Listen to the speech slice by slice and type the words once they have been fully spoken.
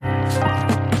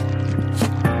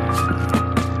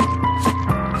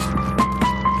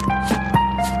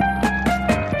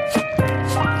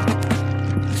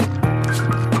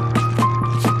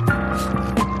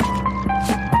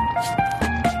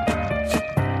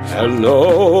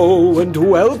Hello and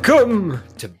welcome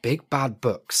to Big Bad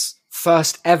Books,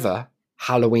 first ever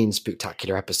Halloween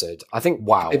Spooktacular episode. I think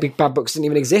Big Bad Books didn't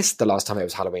even exist the last time it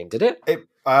was Halloween, did it? It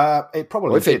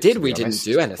probably or if did, it did, we didn't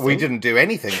do anything. We didn't do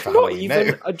anything for Not Halloween.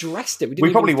 even addressed it.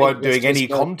 We probably weren't doing any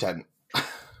content.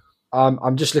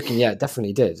 I'm just looking. Yeah, it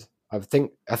definitely did. I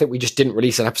think we just didn't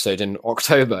release an episode in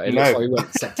October. It looks like we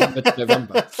went September to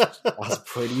November. That's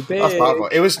pretty big. That's powerful.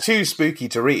 It was too spooky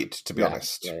to read, to be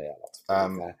honest. Yeah.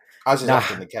 As is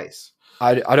often the case.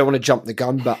 I don't want to jump the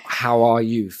gun, but how are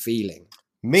you feeling?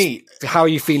 Me? How are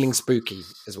you feeling spooky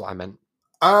is what I meant.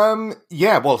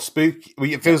 Yeah, well, spooky.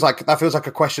 It feels like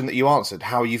a question that you answered.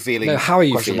 How are you feeling? No, how are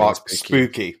you feeling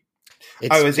spooky?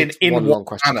 As in what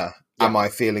manner am I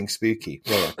feeling spooky?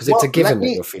 Yeah, because it's a given that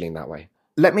you're feeling that way.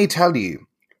 Let me tell you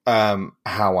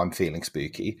how I'm feeling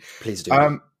spooky. Please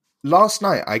do. Last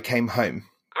night I came home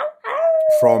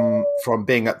from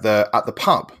being at the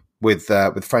pub with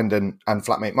friend and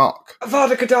flatmate Mark.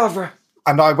 Avada Kedavra.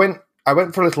 And I went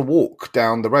for a little walk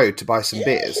down the road to buy some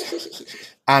beers.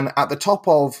 And at the top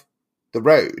of the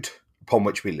road upon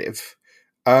which we live,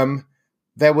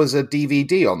 there was a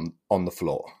DVD on the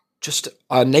floor. Just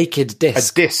a naked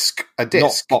disc. A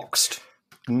disc.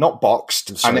 Not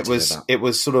boxed. And it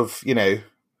was sort of,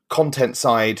 content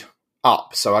side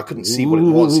up, so I couldn't see what it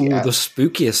was yet. The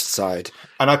spookiest side.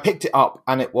 And I picked it up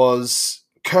and it was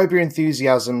Curb Your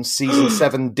Enthusiasm Season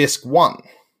 7 Disc 1.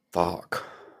 Fuck.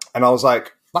 And I was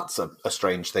like, that's a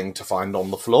strange thing to find on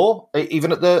the floor,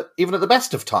 even at the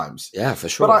best of times. Yeah, for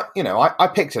sure. But I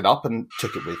picked it up and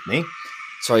took it with me.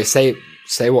 Sorry, say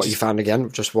what you found again.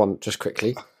 Just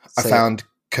quickly. I found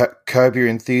Curb Your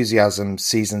Enthusiasm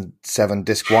Season 7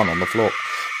 Disc 1 on the floor.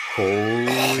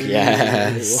 Oh,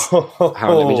 yes.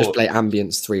 Let me just play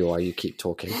Ambience 3 while you keep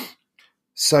talking.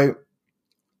 So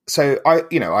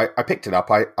I picked it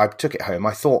up. I took it home.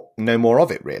 I thought no more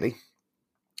of it, really.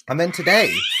 And then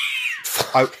today,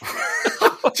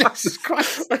 Jesus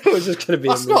Christ, it was just going to be.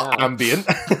 That's not ambient.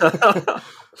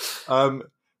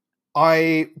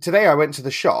 Today I went to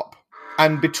the shop,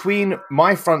 and between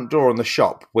my front door and the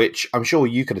shop, which I'm sure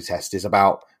you could attest is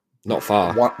about not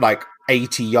far, like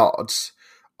 80 yards,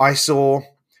 I saw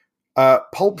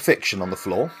Pulp Fiction on the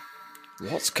floor.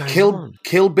 What's going on?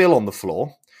 Kill Bill on the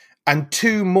floor, and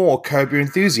 2 more Curb Your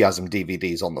Enthusiasm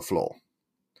DVDs on the floor.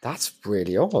 That's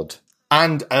really odd.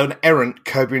 And an errant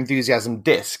Curb Your Enthusiasm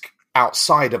disc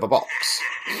outside of a box.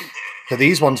 So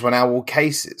these ones were now all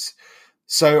cases.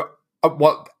 So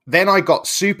then I got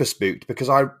super spooked because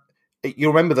you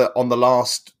remember that on the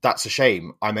last That's a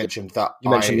Shame, I mentioned that you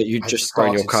mentioned that you'd just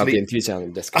thrown your Curb Your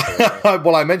Enthusiasm disc.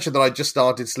 Well, I mentioned that I just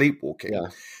started sleepwalking. Yeah.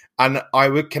 And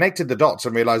I connected the dots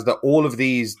and realized that all of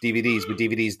these DVDs were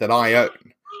DVDs that I own.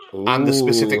 Ooh. And the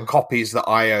specific copies that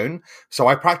I own. So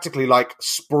I practically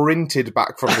sprinted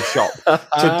back from the shop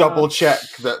to double check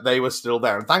that they were still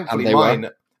there. And thankfully mine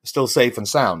are still safe and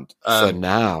sound. For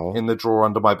now. In the drawer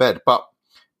under my bed. But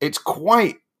it's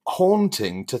quite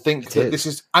haunting to think that this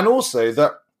is... And also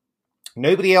that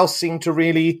nobody else seemed to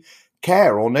really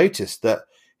care or notice that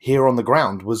here on the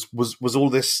ground was all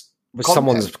this... was content.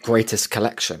 Someone's greatest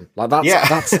collection. Like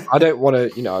that's I don't want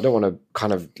to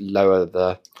kind of lower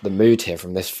the mood here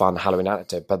from this fun Halloween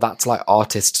anecdote, but that's like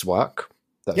artist's work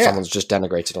that someone's just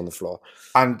denigrated on the floor.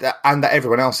 And that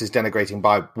everyone else is denigrating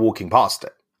by walking past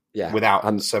it. Yeah. Without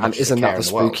so much. And isn't that the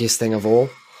spookiest thing of all?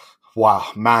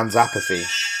 Wow, man's apathy.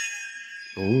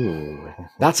 Ooh.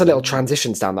 That's a little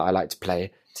transition sound that I like to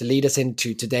play to lead us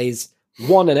into today's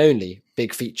one and only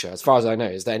big feature. As far as I know,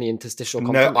 is there any interstitial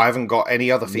content? No, I haven't got any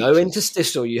other features. No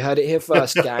interstitial. You heard it here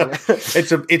first, gang.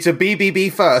 It's a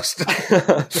BBB first.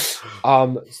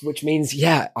 Which means,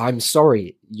 I'm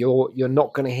sorry, you're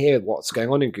not going to hear what's going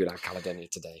on in Gulag Caledonia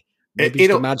today. Maybe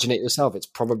just imagine it yourself. It's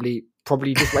probably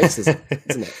just racism,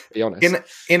 isn't it? Be honest.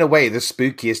 In a way, the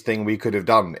spookiest thing we could have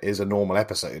done is a normal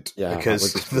episode. Yeah,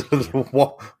 because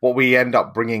what we end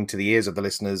up bringing to the ears of the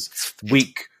listeners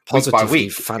week by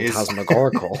week,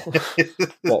 phantasmagorical.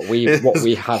 what we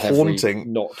have haunting. Every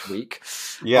not week.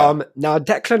 Yeah. Now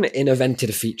Declan invented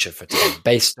a feature for today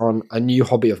based on a new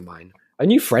hobby of mine, a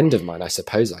new friend of mine, I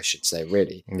suppose I should say,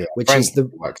 really, which is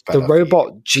the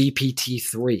robot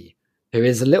GPT-3, who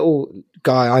is a little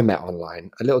guy I met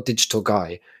online, a little digital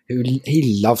guy who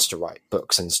he loves to write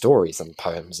books and stories and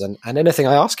poems and anything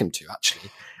I ask him to,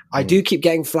 actually. I do keep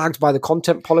getting flagged by the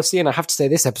content policy, and I have to say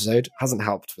this episode hasn't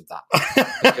helped with that.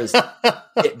 Because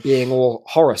it being all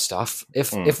horror stuff,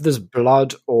 if there's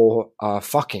blood or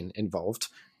fucking involved,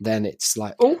 then it's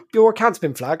like, oh, your account's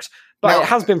been flagged. But it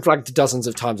has been flagged dozens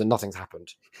of times and nothing's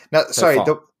happened. Now, sorry,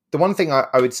 the one thing I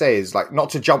would say is, like, not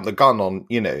to jump the gun on,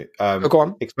 go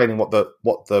on. explaining what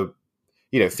the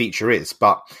feature is.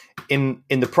 But in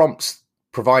the prompts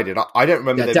provided, I don't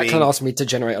remember. Yeah, Declan asked me to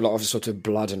generate a lot of sort of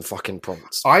blood and fucking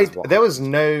prompts. I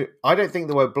don't think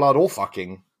there were blood or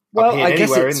fucking. Well, I guess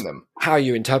anywhere it's in them. How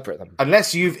you interpret them,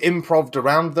 unless you've improved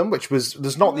around them,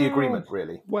 there's not the agreement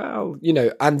really. Well,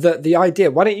 and the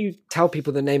idea. Why don't you tell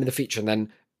people the name of the feature, and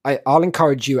then I'll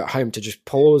encourage you at home to just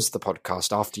pause the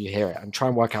podcast after you hear it and try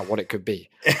and work out what it could be,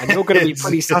 and you're going to be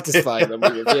pretty satisfied when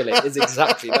we reveal it. Is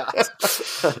exactly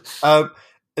that.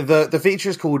 The feature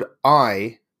is called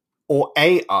I or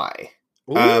AI,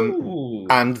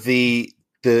 and the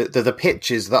pitch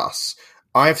is thus: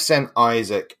 I've sent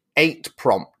Isaac 8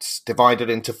 prompts divided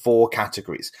into 4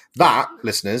 categories. That,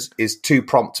 listeners, is 2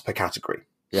 prompts per category.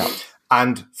 Yeah.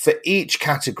 And for each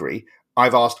category,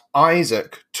 I've asked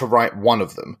Isaac to write one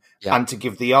of them and to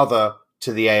give the other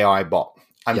to the AI bot.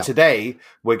 And today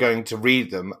we're going to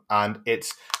read them, and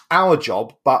it's our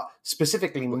job, but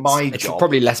specifically my job. It's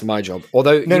probably less my job.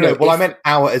 Although I meant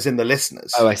our as in the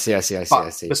listeners. Oh, I see.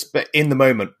 But in the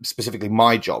moment, specifically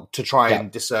my job to try and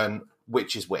discern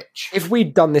which is which. If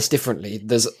we'd done this differently,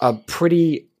 there's a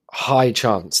pretty high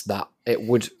chance that it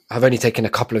would have only taken a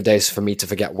couple of days for me to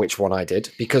forget which one I did,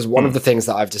 because one of the things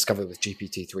that I've discovered with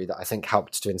GPT-3 that I think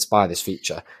helped to inspire this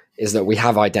feature is that we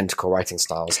have identical writing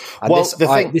styles. And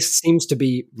this seems to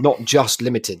be not just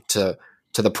limited to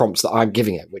the prompts that I'm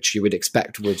giving it, which you would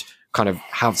expect would kind of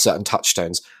have certain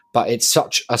touchstones, but it's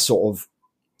such a sort of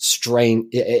strain.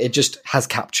 It just has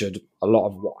captured a lot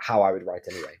of how I would write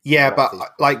anyway. Yeah, but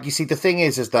you see, the thing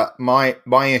is that my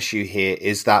issue here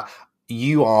is that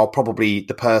you are probably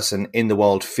the person in the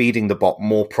world feeding the bot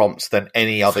more prompts than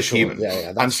any other human.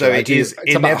 Yeah, and so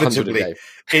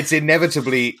it's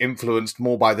inevitably influenced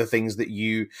more by the things that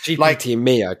you GPT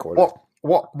me, I call it.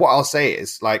 What I'll say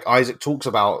is, Isaac talks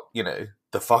about,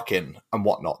 the fucking and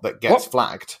whatnot that gets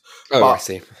flagged. Oh, I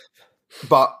see.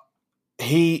 But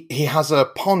he has a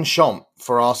penchant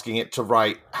for asking it to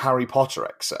write Harry Potter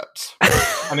excerpts.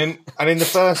 and in the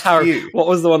first few, what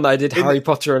was the one that I did? Harry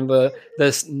Potter and the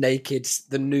naked,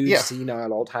 the nude,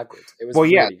 senile old Hagrid. It was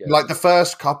really good. The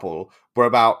first couple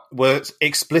were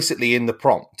explicitly in the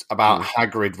prompt about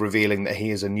Hagrid revealing that he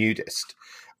is a nudist,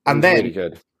 and then really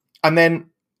good. And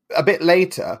then a bit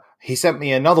later, he sent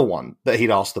me another one that he'd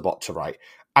asked the bot to write,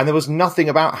 and there was nothing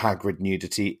about Hagrid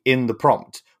nudity in the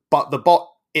prompt, but the bot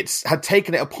had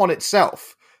taken it upon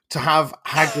itself to have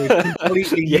Hagrid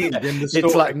completely nude in the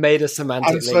story. It's made a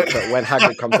semantic link that when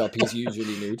Hagrid comes up, he's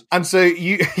usually nude. And so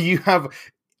you have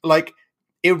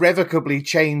irrevocably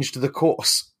changed the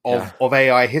course of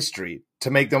AI history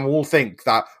to make them all think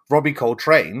that Robbie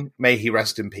Coltrane, may he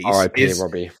rest in peace, R.I.P.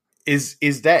 Robbie,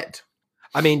 is dead.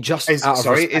 I mean,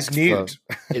 is nude.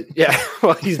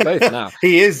 Well, he's both now.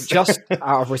 He is. Just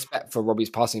out of respect for Robbie's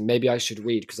passing, maybe I should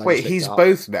read because wait, he's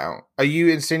both now. Are you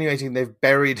insinuating they've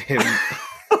buried him?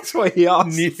 That's what he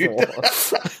asked for.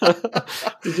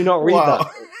 Did you not read that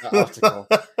article?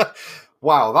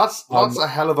 Wow, that's a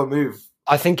hell of a move.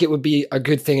 I think it would be a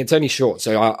good thing. It's only short,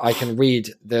 so I can read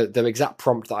the exact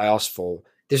prompt that I asked for.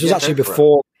 This was actually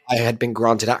before I had been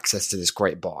granted access to this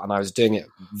great bot, and I was doing it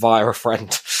via a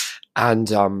friend. And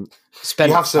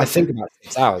spent, I think, about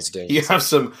 6 hours doing it. You have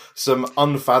some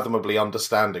unfathomably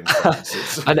understanding.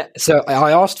 And so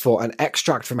I asked for an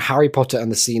extract from Harry Potter and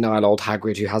the senile old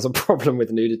Hagrid who has a problem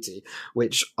with nudity,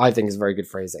 which I think is very good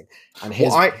phrasing. And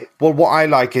what I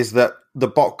like is that the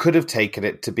bot could have taken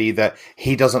it to be that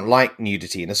he doesn't like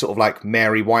nudity in a sort of like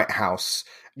Mary Whitehouse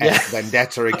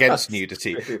vendetta against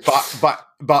nudity,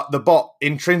 but the bot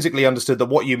intrinsically understood that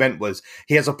what you meant was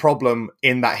he has a problem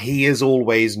in that he is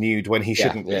always nude when he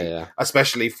shouldn't be,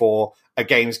 especially for a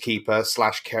gameskeeper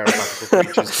 / care of magical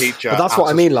creatures teacher. But that's what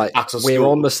I mean. We're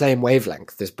on the same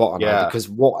wavelength, this bot and I, because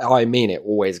what I mean, it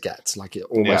always gets it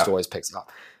almost always picks it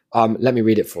up. Let me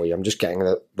read it for you. I'm just getting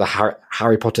the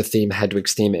Harry Potter theme,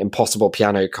 Hedwig's theme, Impossible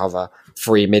piano cover,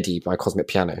 free MIDI by Cosmic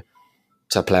Piano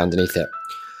to play underneath it.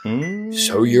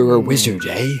 So you're a wizard,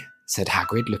 eh? Said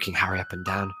Hagrid, looking Harry up and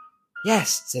down.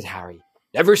 Yes, said Harry.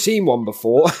 Never seen one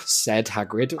before, said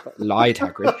Hagrid. Lied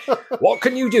Hagrid. What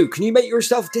can you do? Can you make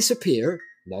yourself disappear?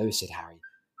 No, said Harry.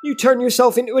 Can you turn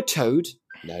yourself into a toad?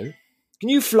 No. Can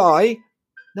you fly?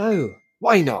 No.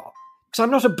 Why not? Because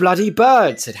I'm not a bloody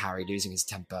bird, said Harry, losing his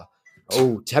temper.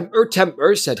 Oh,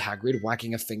 temper, said Hagrid,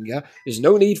 wagging a finger. There's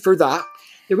no need for that.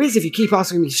 There is if you keep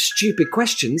asking me stupid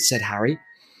questions, said Harry.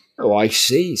 Oh, I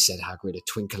see, said Hagrid, a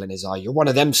twinkle in his eye. You're one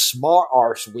of them smart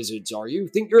arse wizards, are you?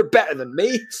 Think you're better than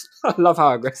me? I love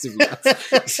how aggressive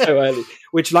he is so early.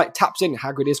 Which, taps in,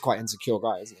 Hagrid is quite an insecure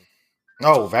guy, isn't he?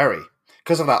 Oh, very.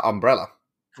 Because of that umbrella.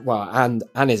 Well,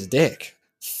 and his dick.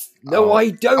 No, I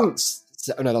don't.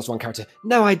 No, that's one character.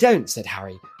 No, I don't, said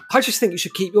Harry. I just think you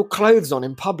should keep your clothes on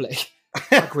in public.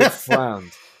 Hagrid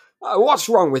frowned. What's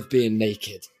wrong with being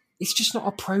naked? It's just not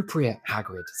appropriate,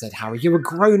 Hagrid, said Harry. You're a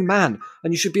grown man,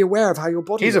 and you should be aware of how your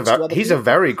body looks to other people. He's a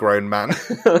very grown man.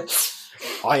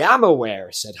 I am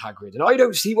aware, said Hagrid, and I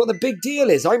don't see what the big deal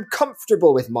is. I'm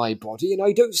comfortable with my body, and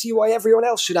I don't see why everyone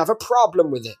else should have a problem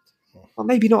with it. Well,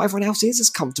 maybe not everyone else is as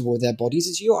comfortable with their bodies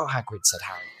as you are, Hagrid, said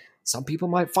Harry. Some people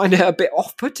might find it a bit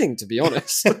off-putting, to be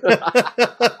honest.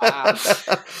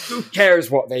 Who cares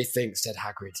what they think, said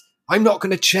Hagrid. I'm not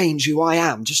going to change who I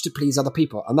am just to please other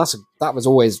people. And that was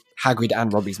always Hagrid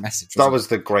and Robbie's message. That was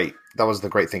the great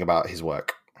thing about his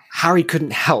work. Harry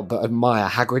couldn't help but admire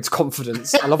Hagrid's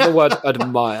confidence. I love the word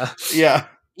admire. Yeah.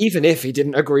 Even if he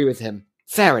didn't agree with him.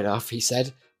 Fair enough, he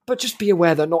said. But just be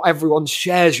aware that not everyone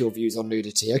shares your views on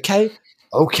nudity, okay?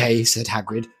 Okay, said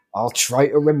Hagrid. I'll try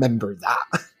to remember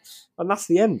that. And that's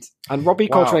the end. And Robbie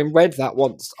Coltrane read that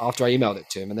once after I emailed it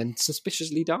to him and then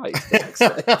suspiciously died the next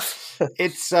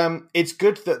day. It's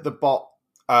good that the bot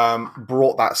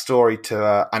brought that story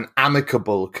to an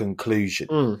amicable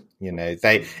conclusion. You know,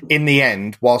 they, in the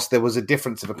end, whilst there was a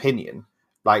difference of opinion,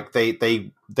 like they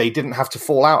didn't have to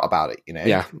fall out about it, you know?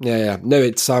 Yeah. No,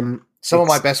 it's some of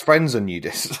my best friends are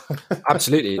nudists.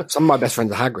 Absolutely. Some of my best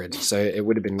friends are Hagrid, so it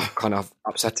would have been kind of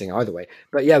upsetting either way.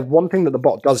 But yeah, one thing that the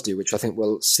bot does do, which I think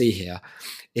we'll see here,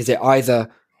 is it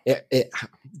either it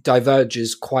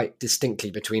diverges quite distinctly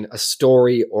between a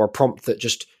story or a prompt that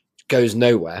just goes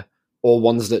nowhere, or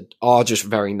ones that are just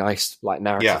very nice, like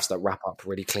narratives that wrap up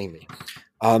really cleanly.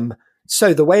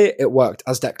 So the way it worked,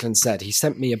 as Declan said, he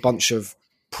sent me a bunch of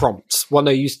prompts. Well,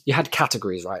 no, you had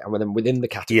categories, right? And then within the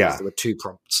categories, there were 2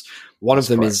 prompts. One of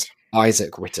them is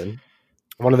Isaac written.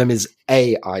 One of them is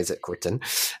A Isaac written.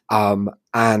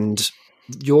 And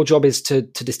your job is to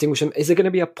distinguish them. Is there going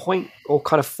to be a point or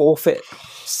kind of forfeit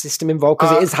system involved?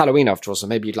 Because it is Halloween after all, so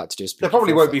maybe you'd like to do a spooky There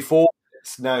probably forfeit. won't be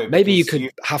forfeits, no. Maybe you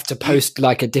could have to post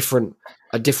like a different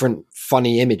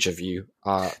funny image of you.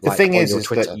 The thing is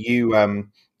that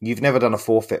you've never done a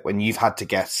forfeit when you've had to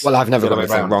guess. Well, I've never got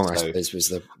anything wrong, I suppose, was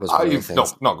you've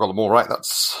not got them all right,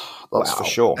 that's for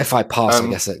sure. If I pass, I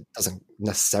guess it doesn't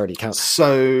necessarily count.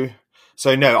 So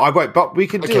no, I won't, but we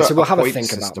can do so we'll have a think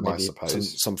system, about maybe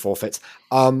some forfeits.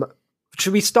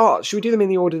 Should we do them in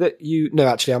the order that you... No,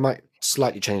 actually, I might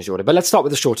slightly change the order, but let's start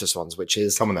with the shortest ones, which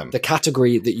is the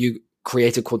category that you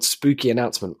created called Spooky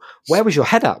Announcement. Where was your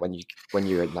head at when you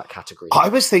were in that category? I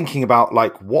was thinking about,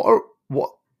 like, what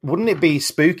wouldn't it be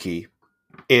spooky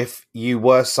if you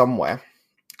were somewhere,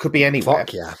 could be anywhere,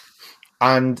 Fuck yeah,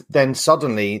 and then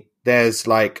suddenly there's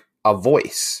like a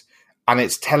voice and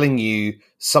it's telling you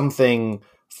something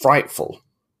frightful.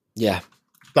 Yeah,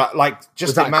 that like just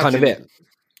was that imagine kind of it.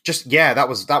 That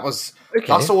was okay.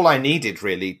 That's all I needed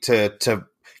really to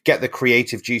get the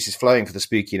creative juices flowing for the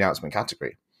Spooky Announcement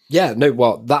category. Yeah, no,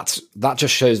 well, that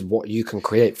just shows what you can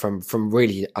create from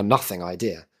really a nothing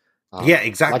idea. Yeah,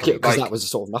 exactly. Because that was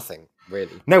sort of nothing,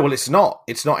 really. No, well, it's not.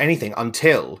 It's not anything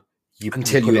until you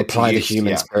apply the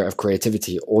human spirit of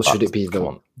creativity, or should it be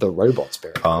the robot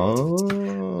spirit?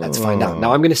 Let's find out.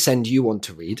 Now, I'm going to send you one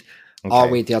to read. Okay. I'll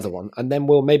read the other one, and then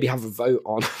we'll maybe have a vote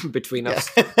on between us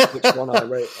which one I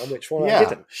wrote and which one I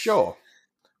didn't. Sure.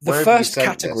 The first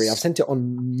category, I've sent it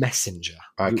on Messenger.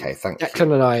 Okay, thank you.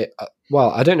 Declan and I,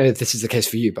 I don't know if this is the case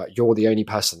for you, but you're the only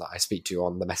person that I speak to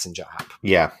on the Messenger app.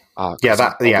 Yeah.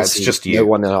 It's just you. No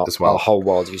one in our whole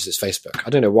world uses Facebook.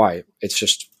 I don't know why. It's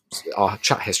just our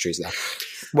chat history is there.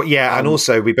 Well, yeah, and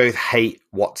also we both hate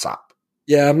WhatsApp.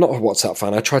 Yeah, I'm not a WhatsApp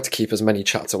fan. I try to keep as many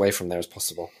chats away from there as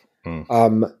possible.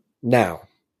 Now,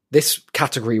 this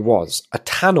category was a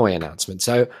tannoy announcement.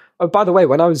 So, by the way,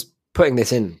 when I was putting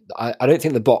this in, I don't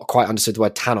think the bot quite understood the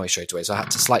word tannoy straight away, so I had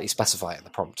to slightly specify it in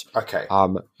the prompt. Okay.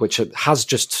 Which has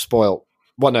just spoiled...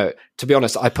 Well, no, to be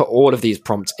honest, I put all of these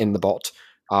prompts in the bot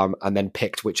and then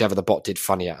picked whichever the bot did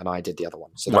funnier, and I did the other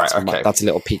one. So that's a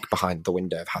little peek behind the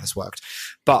window of how this worked.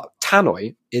 But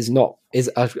tannoy is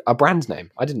a brand name.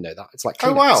 I didn't know that. It's like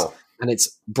Kleenex. Oh, wow. And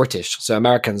it's British, so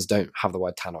Americans don't have the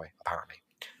word tannoy, apparently.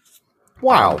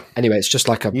 Wow. Anyway, it's just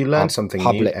like you learn something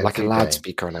public, new like a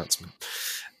loudspeaker announcement.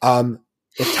 A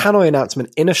tannoy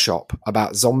announcement in a shop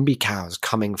about zombie cows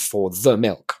coming for the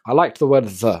milk. I liked the word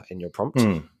 "the" in your prompt.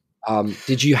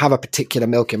 Did you have a particular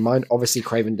milk in mind? Obviously,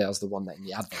 Cravendale's the one that in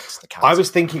the adverts. The cows. I was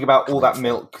thinking about all that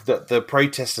milk that the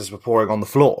protesters were pouring on the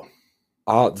floor.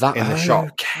 In the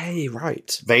shop. Okay,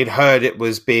 right. They'd heard it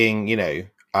was being,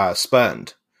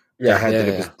 spurned. Yeah,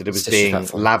 that it was being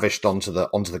lavished onto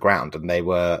the ground, and they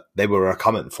were a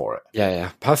comment for it.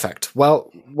 Yeah, perfect.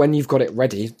 Well, when you've got it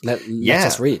ready, let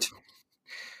us read.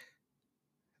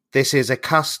 This is a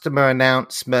customer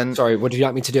announcement. Sorry, would you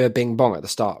like me to do a bing bong at the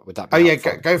start? Would that be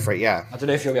helpful? Go for it, yeah. I don't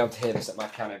know if you'll be able to hear this at my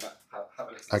piano, but have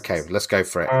a listen. Okay, let's go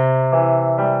for it.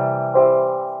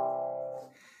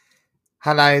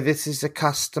 Hello, this is a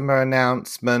customer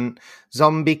announcement.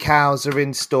 Zombie cows are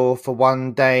in store for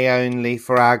one day only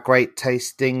for our great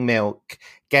tasting milk.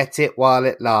 Get it while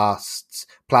it lasts.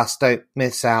 Plus, don't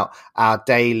miss out our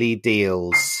daily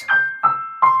deals.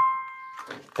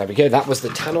 There we go. That was the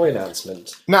tannoy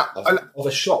announcement now, of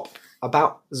a shop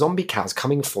about zombie cows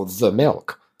coming for the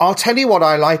milk. I'll tell you what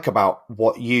I like about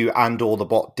what you and or the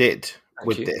bot did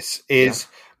with this is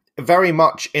very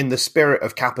much in the spirit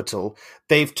of Capital.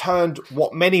 They've turned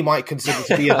what many might consider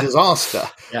to be a disaster,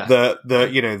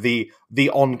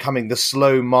 the oncoming, the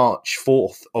slow march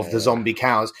forth of the zombie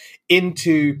cows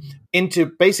into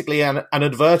basically an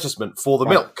advertisement for the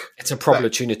milk. It's a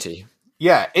opportunity.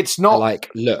 Yeah, it's not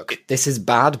like, look, this is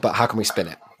bad, but how can we spin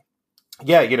it?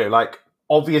 Yeah,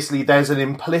 obviously there's an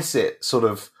implicit sort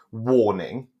of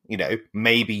warning,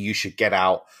 maybe you should get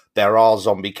out. There are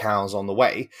zombie cows on the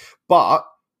way. But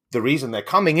the reason they're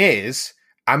coming is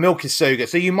our milk is so good.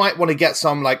 So you might want to get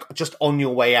some just on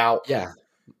your way out. Yeah.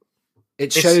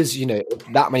 It shows,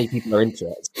 that many people are into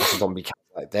it. Zombie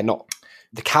cows. They're not.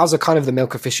 The cows are kind of the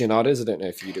milk aficionados. I don't know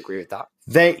if you'd agree with that.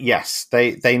 They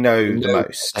know the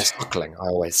most. They're suckling, I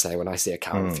always say, when I see a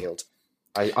cow in the field.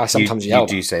 I sometimes yell. You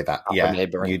do say that. Yeah,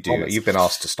 you do. Comments. You've been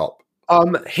asked to stop.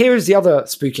 Here is the other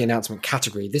spooky announcement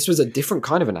category. This was a different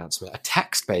kind of announcement, a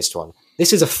text-based one.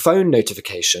 This is a phone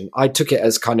notification. I took it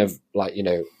as kind of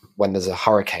when there's a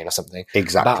hurricane or something.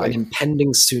 Exactly. About an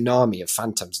impending tsunami of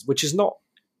phantoms, which is not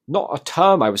a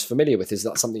term I was familiar with. Is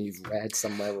that something you've read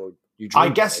somewhere or you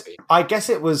dreamed maybe? I guess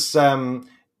it was. I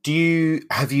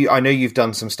know you've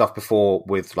done some stuff before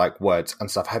with words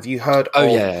and stuff. Have you heard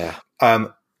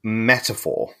of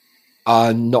metaphor?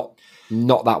 Not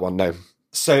that one, no.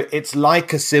 So it's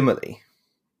like a simile,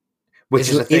 which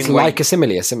is a thing. It's like a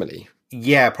simile.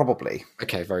 Yeah, probably.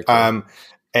 Okay, very cool.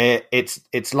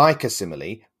 It's like a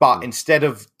simile, but instead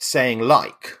of saying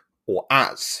like or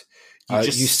as, you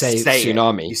say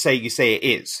tsunami. You say it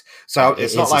is. So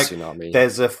it's not like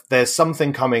there's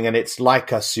something coming and it's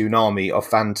like a tsunami of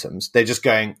phantoms. They're just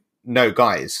going, no,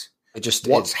 guys.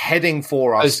 What's heading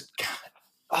for us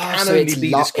can only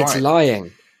be described. It's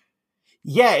lying.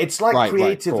 Yeah, it's like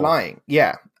creative lying.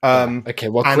 Yeah. Okay,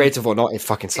 well, creative or not, it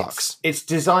fucking sucks. It's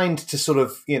designed to sort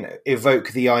of,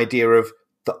 evoke the idea of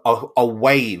a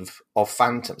wave of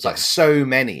phantoms, like so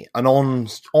many, an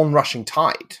onrushing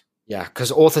tide. Yeah,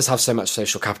 because authors have so much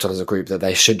social capital as a group that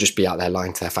they should just be out there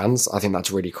lying to their fans. I think that's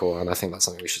really cool, and I think that's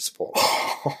something we should support.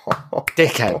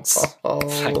 Dickheads.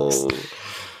 Thanks.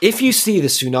 If you see the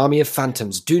tsunami of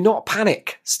phantoms, do not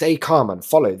panic. Stay calm and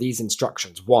follow these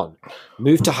instructions. 1.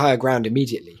 Move to higher ground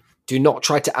immediately. Do not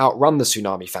try to outrun the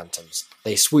tsunami phantoms.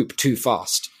 They swoop too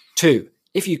fast. 2.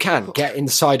 If you can, get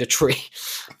inside a tree.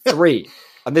 3.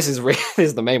 And this is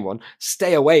the main one.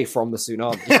 Stay away from the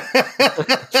tsunami.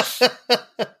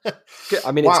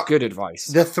 I mean, it's good advice.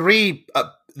 The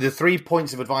three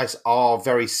points of advice are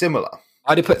very similar.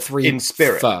 I'd have put 3 in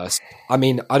spirit first. I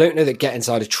mean, I don't know that get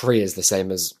inside a tree is the same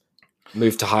as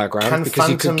move to higher ground because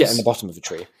you could get in the bottom of a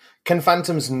tree. Can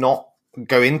phantoms not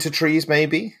go into trees?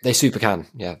 Maybe they super can.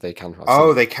 Yeah, they can.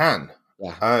 They can.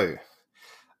 Yeah. Oh.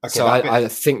 Okay, so I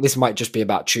think this might just be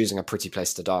about choosing a pretty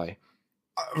place to die.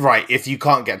 Right. If you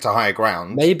can't get to higher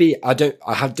ground, maybe I don't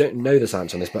know the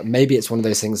answer on this, but maybe it's one of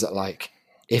those things that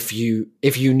if you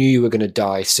knew you were going to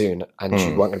die soon and you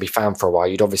weren't going to be found for a while,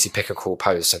 you'd obviously pick a cool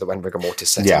pose so that when rigor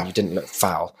mortis set in, you didn't look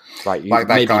foul. Right? Like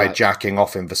that guy jacking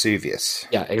off in Vesuvius.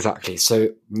 Yeah, exactly. So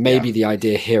maybe the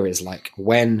idea here is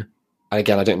when, and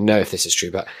again, I don't know if this is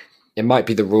true, but it might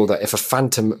be the rule that if a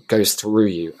phantom goes through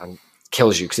you and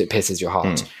kills you because it pierces your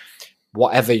heart,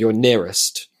 whatever you're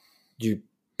nearest, you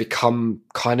become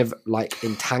kind of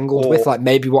entangled with.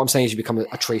 Maybe what I'm saying is you become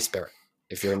a tree spirit.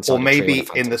 If you're inside, or maybe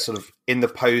in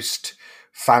the post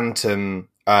phantom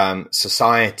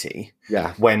society,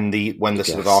 when the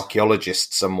sort of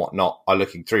archaeologists and whatnot are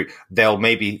looking through, they'll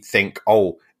maybe think,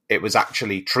 it was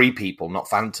actually tree people, not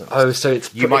phantoms. Oh, so it's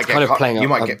kind of playing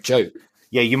a joke.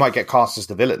 Yeah, you might get cast as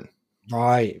the villain.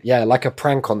 Right. Yeah, like a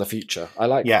prank on the future. I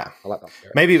like that.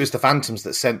 Maybe it was the phantoms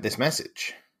that sent this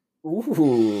message.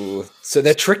 Ooh, so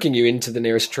they're tricking you into the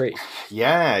nearest tree.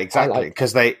 Yeah, exactly.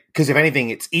 Because if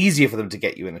anything, it's easier for them to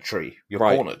get you in a tree. You're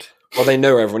cornered. Well, they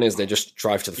know where everyone is. They just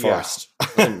drive to the forest. I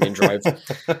didn't mean drive.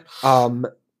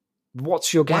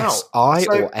 What's your guess? Or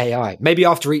AI? Maybe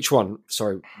after each one.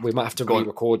 Sorry, we might have to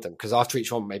re-record them because after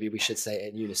each one, maybe we should say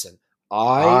it in unison.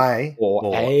 I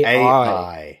or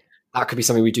AI. That could be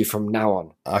something we do from now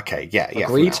on. Okay. Yeah.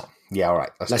 Agreed. Yeah, all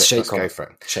right. Let's go for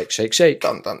it. Shake, shake, shake.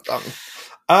 Dun, dun, dun.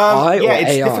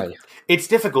 AI? It's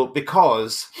difficult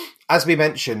because, as we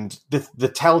mentioned, the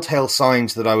telltale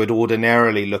signs that I would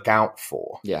ordinarily look out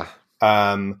for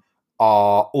are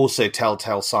also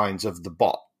telltale signs of the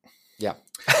bot. Yeah.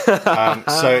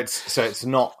 So it's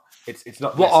not. It's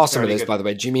not. What are some of those, by the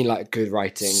way? Do you mean like good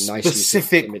writing, nice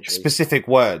specific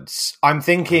words? I'm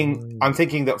thinking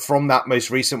that from that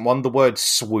most recent one, the word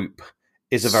swoop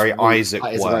is a very Isaac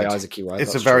word. It's a very Isaac-y word.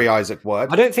 It's a very Isaac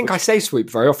word. I don't think I say swoop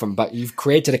very often, but you've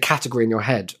created a category in your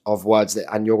head of words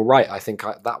and you're right. I think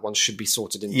that one should be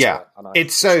sorted into. Yeah,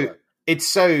 it's so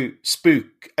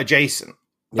spook adjacent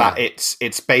that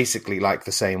it's basically like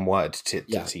the same word to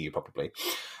you probably.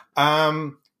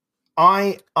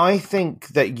 I think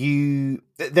that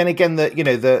then again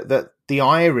the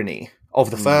irony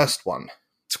of the first one.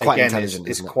 It's quite intelligent.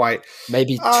 It's quite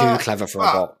maybe too clever for a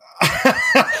bot.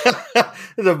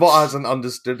 The bot hasn't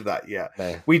understood that yet.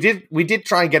 No. We did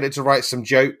try and get it to write some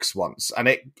jokes once, and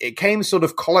it came sort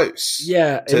of close.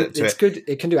 Yeah, it's good.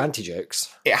 It can do anti-jokes.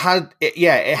 It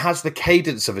has the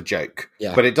cadence of a joke,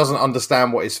 but it doesn't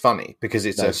understand what is funny because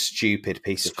it's a stupid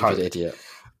piece of code. Idiot.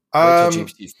 Wait till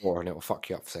GPT-4 and it will fuck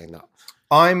you up for saying that.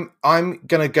 I'm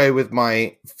gonna go with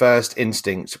my first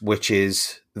instinct, which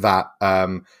is that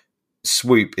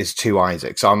swoop is too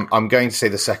Isaac. So I'm going to say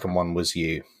the second one was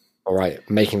you. All right,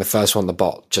 making the first one the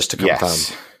bot, just to confirm.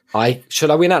 Yes.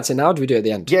 Should we announce it now or do we do it at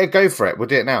the end? Yeah, go for it. We'll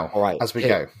do it now. All right. As we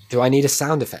go. Do I need a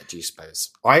sound effect, do you suppose?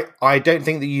 I don't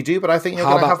think that you do, but I think you're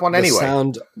going to have one anyway.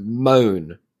 Sound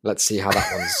moan. Let's see how that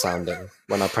one's sounding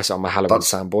when I press it on my Halloween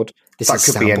soundboard. This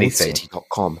is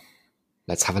soundboardcity.com.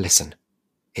 Let's have a listen.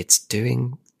 It's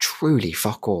doing truly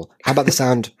fuck all. How about the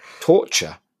sound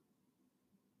torture?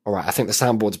 All right, I think the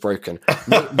soundboard's broken.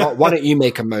 Why don't you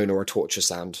make a moan or a torture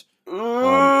sound?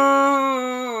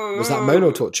 Was that moan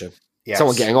or torture? Yes.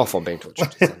 Someone getting off on being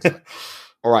tortured. Like.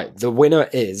 All right, the winner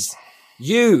is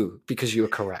you, because you were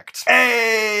correct.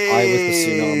 Hey! I was the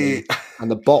tsunami,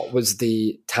 and the bot was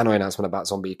the Tannoy announcement about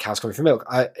zombie cows coming for milk.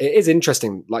 It is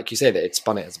interesting, like you say, that it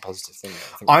spun it as a positive thing.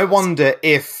 I wonder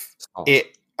if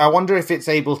it's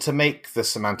able to make the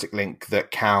semantic link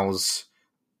that cows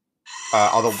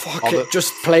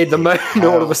just played the moan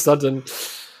all of a sudden.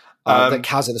 That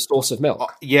cows are the source of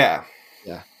milk. Yeah.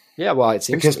 Well, it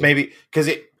seems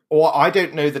or I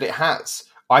don't know that it has.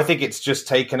 I think it's just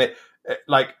taken it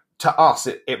like to us.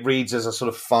 It reads as a sort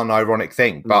of fun, ironic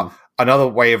thing. But another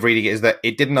way of reading it is that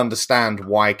it didn't understand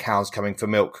why cows coming for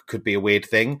milk could be a weird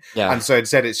thing, and so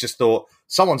instead it's just thought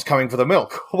someone's coming for the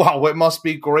milk. Wow, it must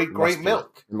be great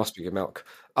milk. It must be good milk.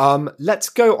 Let's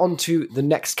go on to the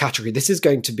next category. This is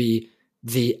going to be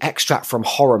the extract from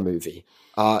horror movie.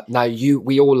 Now,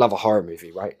 we all love a horror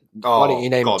movie, right? Why don't you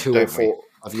name 2 or 4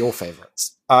 of your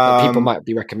favorites? People might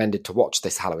be recommended to watch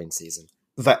this Halloween season.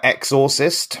 The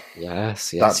Exorcist.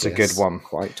 Yes, that's a good one.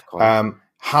 Quite.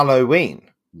 Halloween.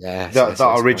 Yes,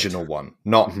 the original one,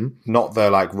 not the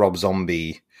like Rob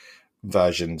Zombie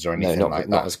versions or anything like that.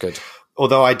 Not as good.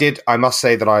 Although I must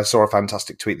say that I saw a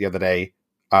fantastic tweet the other day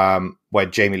where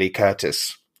Jamie Lee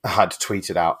Curtis had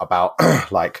tweeted out about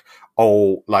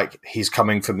he's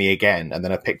coming for me again, and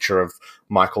then a picture of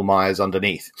Michael Myers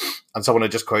underneath, and someone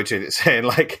had just quoted it saying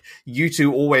like, "You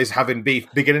two always having beef,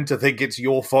 beginning to think it's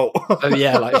your fault." Oh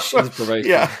yeah, like she's provoking.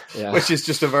 yeah, which is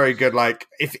just a very good like.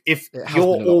 If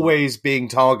you're always being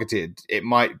targeted, it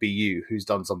might be you who's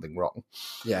done something wrong.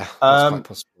 Yeah, that's quite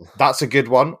possible. That's a good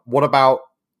one. What about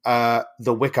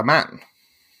The Wicker Man?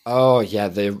 Oh yeah,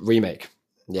 the remake.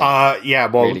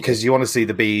 Well, because you want to see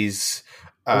the bees.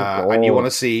 And you want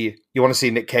to see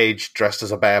Nick Cage dressed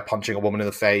as a bear punching a woman in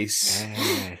the face.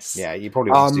 Yes. Yeah, you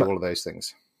probably want to see all of those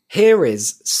things. Here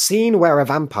is scene where a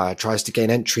vampire tries to gain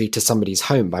entry to somebody's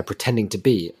home by pretending to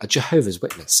be a Jehovah's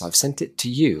Witness. I've sent it to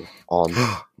you on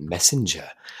Messenger.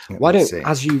 Why don't,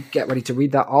 as you get ready to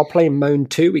read that, I'll play Moan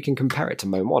 2. We can compare it to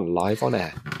Moan 1 live on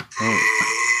air.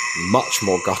 Much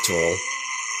more guttural.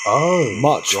 Oh,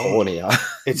 much hornier.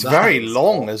 It's very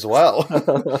long as well.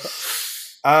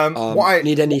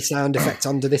 Need any sound effects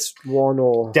under this one,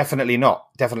 or definitely not?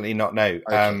 No.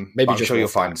 Okay. Maybe I'm sure you'll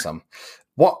find some.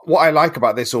 What I like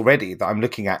about this already that I'm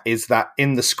looking at is that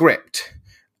in the script,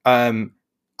 and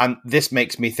this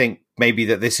makes me think maybe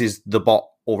that this is the bot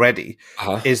already.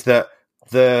 Is that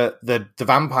the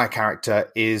vampire character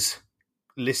is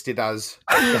listed as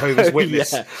Jehovah's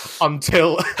Witness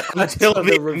until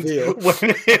the reveal,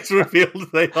 when it's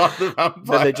revealed they are the vampire.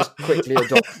 Then they just quickly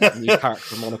adopt the new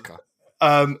character moniker.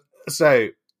 So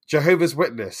Jehovah's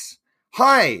Witness.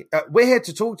 Hi, we're here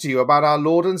to talk to you about our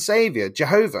Lord and Savior,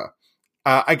 Jehovah.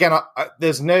 Again,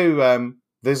 there's no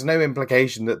there's no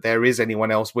implication that there is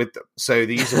anyone else with them. So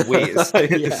these are weird.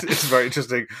 It's very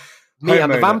interesting. Me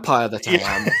and the vampire that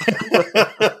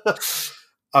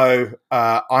I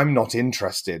am. I'm not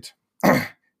interested.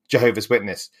 Jehovah's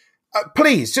Witness.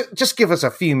 Please, just give us a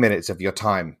few minutes of your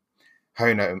time,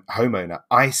 homeowner.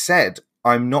 I said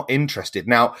I'm not interested.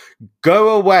 Now, go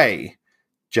away,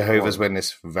 Jehovah's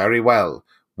Witness. Very well.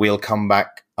 We'll come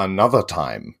back another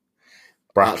time.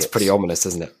 Brackets. That's pretty ominous,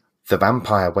 isn't it? The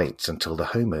vampire waits until the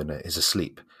homeowner is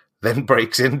asleep, then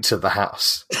breaks into the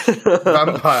house.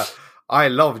 Vampire, I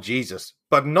love Jesus,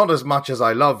 but not as much as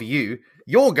I love you.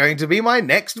 You're going to be my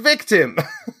next victim.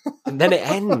 And then it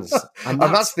ends. And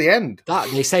that's the end.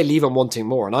 They say leave them wanting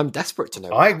more, and I'm desperate to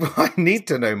know. I need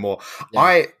to know more.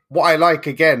 Yeah. What I like,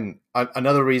 again,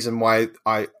 another reason why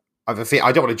I have a feel,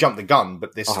 I don't want to jump the gun,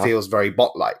 but this feels very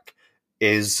bot-like,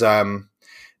 is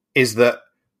that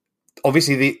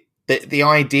obviously the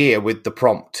idea with the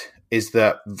prompt is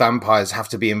that vampires have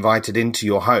to be invited into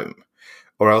your home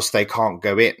or else they can't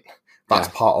go in. That's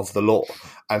part of the law.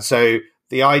 And so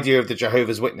the idea of the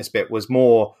Jehovah's Witness bit was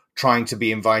more trying to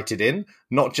be invited in,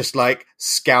 not just like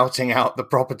scouting out the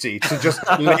property to just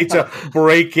later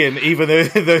break in, even though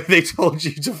they told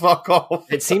you to fuck off.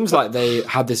 It seems like they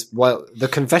had this, the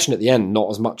confession at the end, not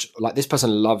as much, like this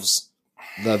person loves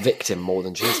the victim more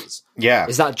than Jesus. Yeah.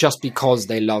 Is that just because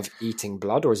they love eating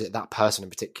blood, or is it that person in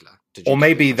particular? Or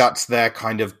maybe that's their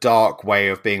kind of dark way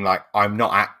of being like, I'm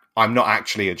not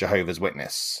actually a Jehovah's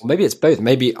Witness. Or maybe it's both.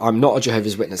 Maybe I'm not a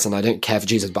Jehovah's Witness and I don't care for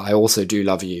Jesus, but I also do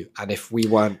love you. And if we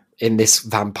weren't in this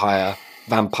vampire-y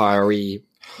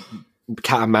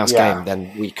cat and mouse game,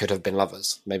 then we could have been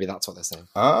lovers. Maybe that's what they're saying.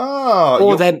 Oh,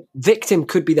 or their victim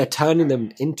could be they're turning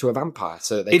them into a vampire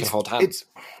so that they can hold hands.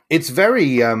 It's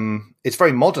very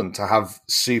modern to have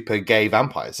super gay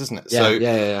vampires, isn't it?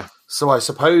 Yeah. So I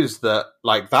suppose that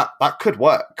like that could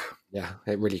work. Yeah,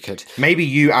 it really could. Maybe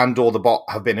you and or the bot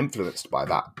have been influenced by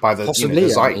that, by the, the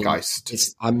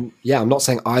zeitgeist. I'm not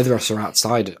saying either of us are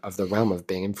outside of the realm of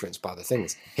being influenced by the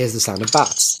things. Here's the sound of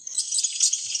bats.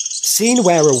 Scene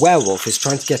where a werewolf is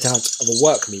trying to get out of a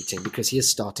work meeting because he is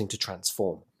starting to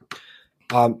transform.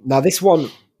 Now this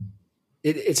one,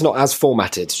 it's not as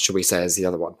formatted, should we say, as the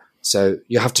other one. So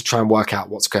you have to try and work out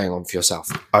what's going on for yourself.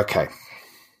 Okay.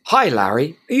 Hi,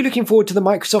 Larry. Are you looking forward to the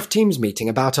Microsoft Teams meeting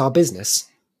about our business?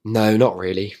 No, not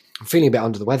really. I'm feeling a bit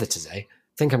under the weather today.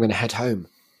 I think I'm going to head home.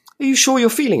 Are you sure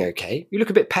you're feeling okay? You look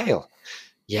a bit pale.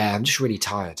 Yeah, I'm just really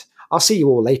tired. I'll see you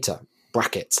all later.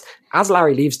 Brackets. As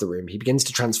Larry leaves the room, he begins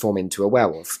to transform into a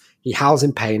werewolf. He howls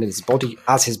in pain as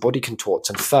his body contorts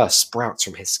and fur sprouts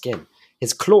from his skin.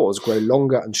 His claws grow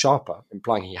longer and sharper,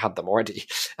 implying he had them already,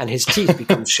 and his teeth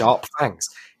become sharp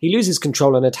fangs. He loses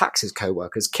control and attacks his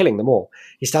co-workers, killing them all.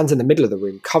 He stands in the middle of the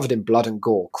room, covered in blood and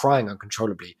gore, crying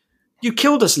uncontrollably. You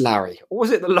killed us, Larry. Or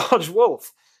was it the large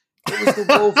wolf? It was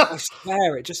the wolf, I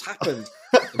swear. It just happened.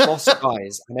 The boss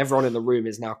dies, and everyone in the room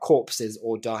is now corpses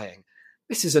or dying.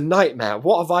 This is a nightmare.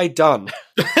 What have I done?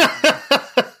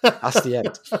 That's the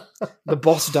end. The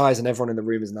boss dies, and everyone in the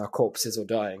room is now corpses or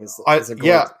dying. Is a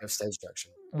great stage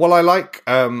direction. Well, I like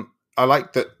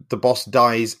that the boss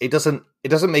dies. It doesn't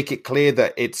make it clear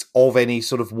that it's of any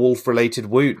sort of wolf-related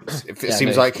wounds. It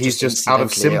seems like he's just out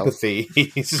of sympathy.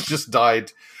 He's just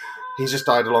died. He's just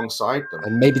died alongside them.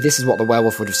 And maybe this is what the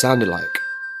werewolf would have sounded like.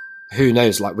 Who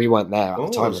knows? Like, we weren't there at the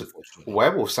time, unfortunately.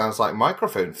 Werewolf sounds like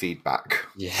microphone feedback.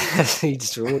 Yeah, he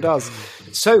sure does.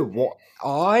 So, what,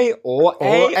 I or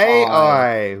AI?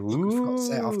 AI. I forgot to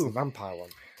say it after the vampire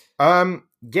one.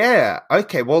 Yeah.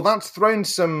 Okay, well, that's thrown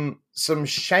some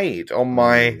shade on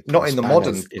my, not in the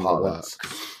modern parlance,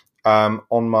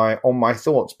 on my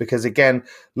thoughts, because, again,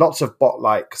 lots of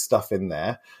bot-like stuff in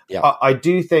there. Yeah. I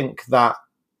do think that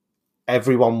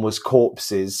everyone was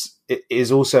corpses. It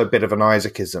is also a bit of an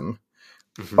Isaacism,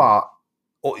 but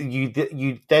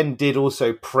you then did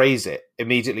also praise it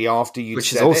immediately after you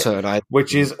which said is also it,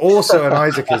 which is also an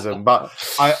Isaacism. But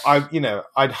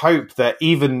I'd hope that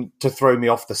even to throw me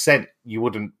off the scent, you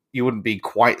wouldn't be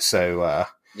quite so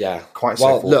quite so.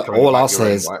 Well, look, all I'll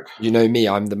say is, you know me,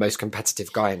 I'm the most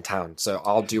competitive guy in town, so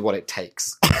I'll do what it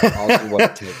takes. I'll do what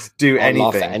it takes. I'll anything.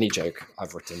 Laugh at any joke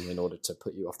I've written in order to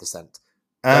put you off the scent.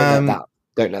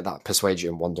 Don't let that persuade you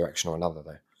in one direction or another,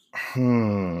 though.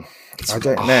 I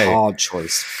don't know. Hard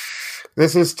choice.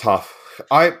 This is tough.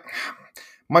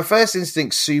 My first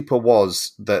instinct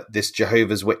was that this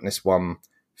Jehovah's Witness one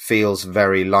feels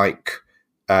very like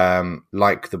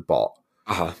the bot.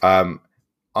 Then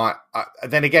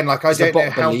again, like, I don't know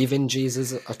how believe in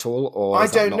Jesus at all, or I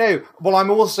don't know. Well,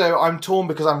 I'm torn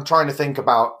because I'm trying to think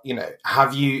about,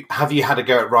 have you had a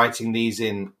go at writing these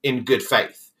in good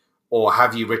faith, or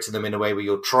have you written them in a way where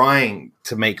you're trying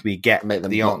to make me get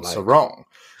the answer wrong?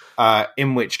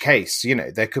 In which case,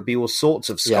 there could be all sorts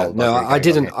of skullduggery. No, I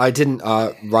didn't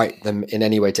write them in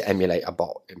any way to emulate a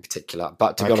bot in particular.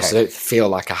 But to be honest, I don't feel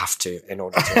like I have to in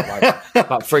order to write them.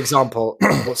 But for example,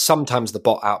 sometimes the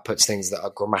bot outputs things that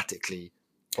are grammatically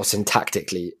or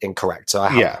syntactically incorrect. So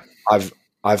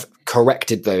I've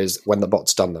corrected those when the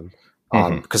bot's done them.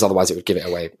 Because otherwise it would give it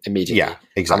away immediately. Yeah,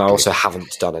 exactly. And I also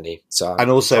haven't done any. So and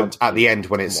also at the end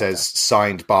when it says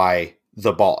signed by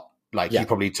the bot, you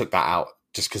probably took that out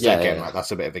just because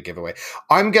that's a bit of a giveaway.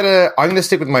 I'm gonna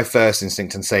stick with my first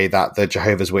instinct and say that the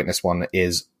Jehovah's Witness one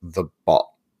is the bot.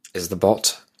 Is the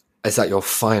bot? Is that your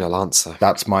final answer?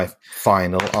 That's my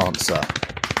final answer.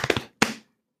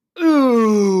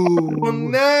 Ooh! Oh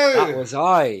no! That was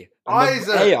I.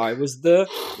 AI was the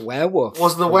werewolf.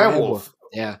 Was the werewolf?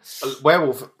 Yeah.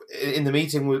 Werewolf in the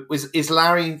meeting is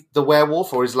Larry the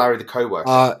werewolf or is Larry the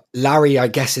co-worker? Larry, I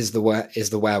guess, is the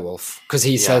werewolf because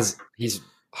he says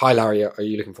hi Larry, are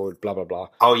you looking forward? Blah blah blah.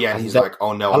 Oh yeah, and he's like,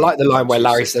 oh no. I like the line where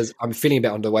Larry says, "I'm feeling a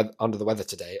bit under the weather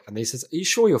today," and he says, "Are you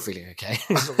sure you're feeling okay?"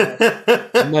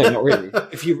 No, not really.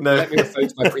 If you let me refer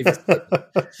to my previous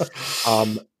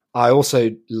statement. I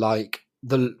also like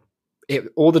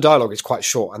all the dialogue is quite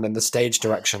short, and then the stage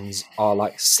directions are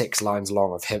like 6 lines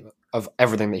long of him. Of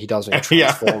everything that he does when he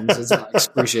transforms is like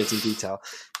excruciating detail.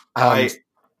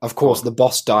 Of course, the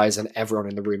boss dies and everyone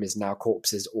in the room is now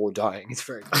corpses or dying. It's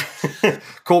very good.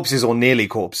 Corpses or nearly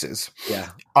corpses.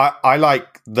 Yeah. I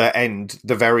like the end,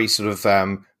 the very sort of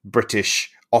British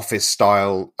office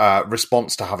style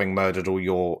response to having murdered all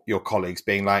your colleagues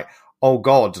being like, oh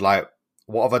God,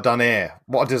 what have I done here?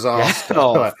 What a disaster.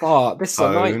 Yeah. Oh, this is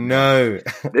a nightmare. No.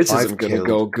 This isn't going to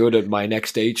go good at my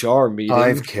next HR meeting.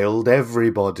 I've killed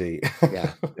everybody.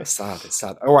 Yeah, it's sad. It's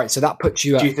sad. All right, so that puts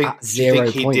you at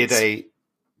 0 points.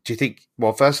 Do you think,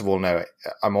 well, first of all, no,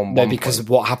 I'm on 1 No, because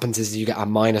what happens is you get a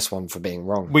 -1 for being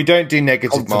wrong. We don't do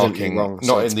negative marking, wrong, not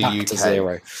so in the UK. To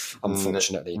 0,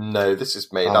 unfortunately. No, this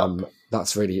is made up.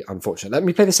 That's really unfortunate. Let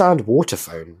me play the sound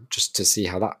waterphone just to see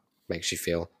how that makes you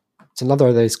feel. It's another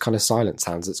of those kind of silent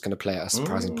sounds that's going to play at a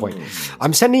surprising point.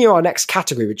 I'm sending you our next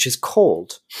category, which is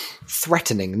called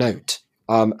Threatening Note.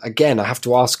 Again, I have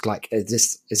to ask,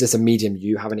 is this a medium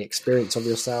you have any experience of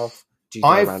yourself? Do you go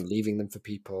around leaving them for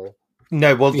people?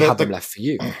 No, well, you had them left for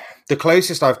you. The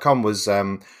closest I've come was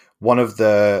one of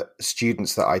the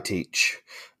students that I teach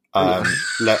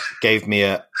gave me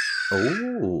a...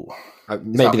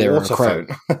 maybe they were on a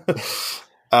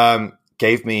phone.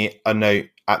 Gave me a note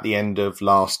at the end of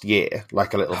last year,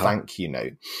 like a little thank you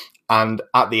note. And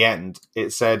at the end,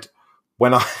 it said,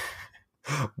 when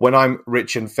I'm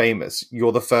rich and famous,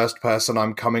 you're the first person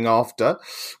I'm coming after,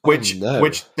 which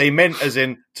they meant as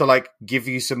in to give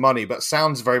you some money, but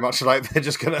sounds very much like they're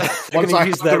just going to, once I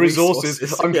have the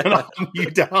resources, I'm going to hunt you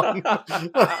down.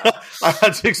 I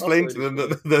had to explain to them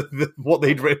that what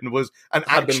they'd written was an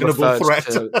actionable threat.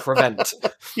 To prevent.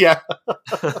 Yeah.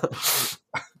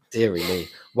 Deary me.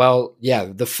 Well, yeah,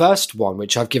 the first one,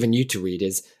 which I've given you to read,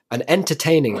 is an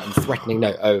entertaining and threatening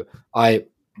note.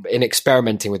 In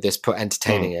experimenting with this, put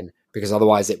entertaining in because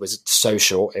otherwise it was so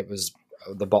short. It was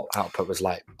the bot output was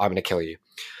like, "I'm going to kill you."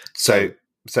 So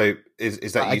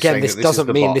is that you again? This doesn't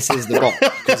mean bot? This is the bot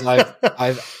because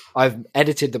I've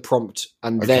edited the prompt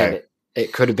and then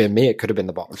it could have been me. It could have been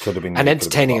the bot. It could have been an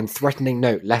entertaining and threatening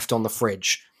note left on the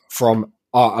fridge from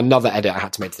another edit I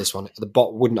had to make to this one. The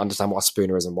bot wouldn't understand what a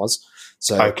spoonerism was,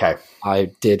 so I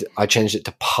changed it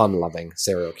to pun-loving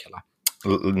serial killer.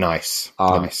 Nice.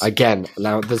 Again,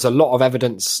 now there's a lot of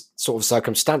evidence, sort of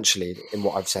circumstantially, in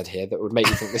what I've said here that would make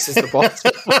you think this is the bot.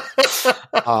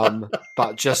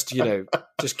 But just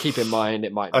just keep in mind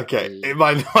it might. Okay, it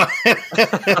might not.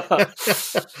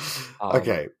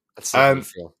 Okay. Let's see how you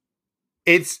feel.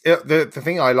 It's the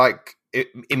thing I like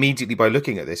immediately by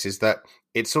looking at this is that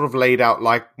it's sort of laid out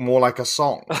more like a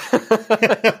song.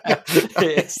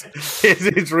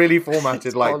 It's really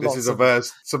formatted like this is a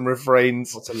verse, some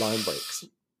refrains, lots of line breaks.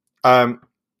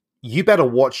 You better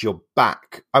watch your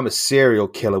back. I'm a serial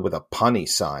killer with a punny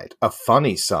side, a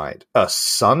funny side, a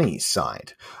sunny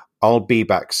side. I'll be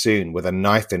back soon with a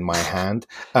knife in my hand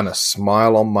and a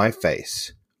smile on my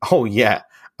face. Oh yeah,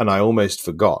 and I almost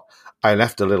forgot. I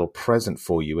left a little present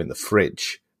for you in the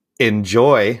fridge.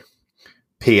 Enjoy.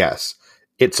 P.S.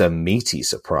 It's a meaty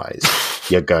surprise.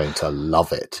 You're going to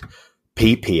love it.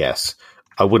 P.P.S.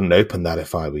 I wouldn't open that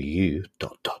if I were you. ...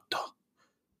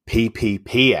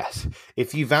 P.P.P.S.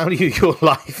 If you value your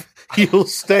life, you'll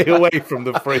stay away from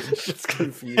the fridge. It's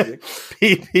confusing.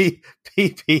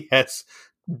 P.P.P.S.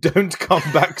 Don't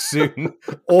come back soon,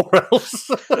 or else.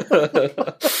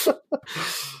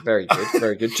 Very good,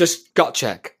 very good. Just gut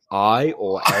check. I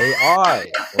or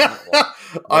AI?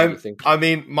 I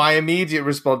mean, my immediate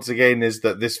response again is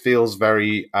that this feels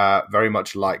very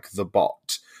much like the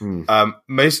bot.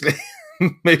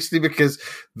 Mostly because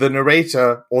the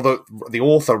narrator or the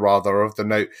author rather of the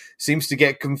note seems to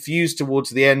get confused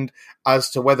towards the end as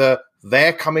to whether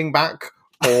they're coming back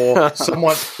or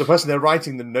the person they're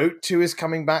writing the note to is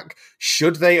coming back.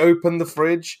 Should they open the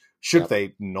fridge? Should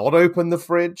they not open the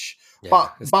fridge? Yeah,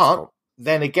 but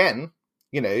then again,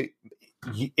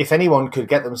 if anyone could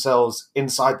get themselves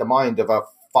inside the mind of a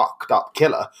fucked up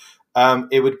killer,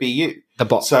 it would be you. The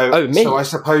bot. So I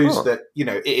suppose that,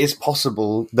 it is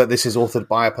possible that this is authored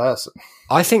by a person.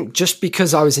 I think just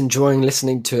because I was enjoying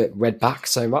listening to it read back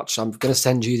so much, I'm going to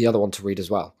send you the other one to read as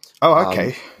well. Oh,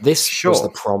 okay. This was the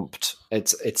prompt.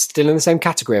 It's still in the same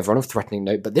category, everyone, of threatening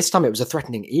note, but this time it was a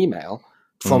threatening email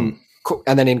from...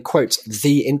 And then in quotes,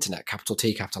 the internet, capital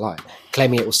T, capital I,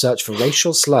 claiming it will search for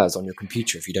racial slurs on your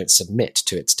computer if you don't submit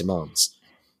to its demands.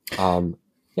 Over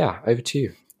to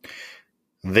you.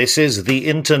 This is the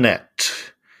internet.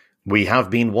 We have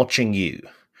been watching you.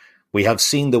 We have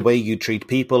seen the way you treat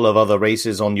people of other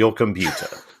races on your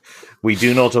computer. We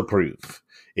do not approve.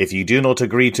 If you do not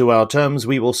agree to our terms,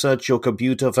 we will search your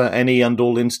computer for any and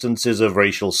all instances of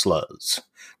racial slurs.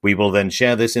 We will then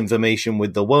share this information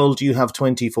with the world. You have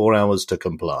 24 hours to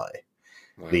comply.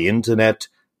 Wow. The internet,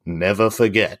 never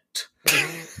forget.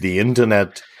 The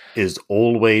internet is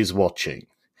always watching.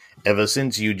 Ever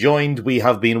since you joined, we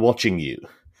have been watching you.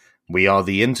 We are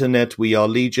the internet. We are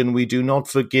Legion. We do not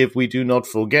forgive. We do not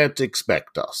forget.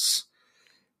 Expect us.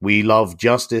 We love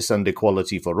justice and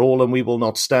equality for all, and we will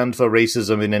not stand for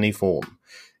racism in any form.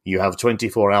 You have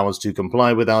 24 hours to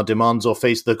comply with our demands or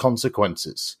face the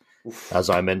consequences. As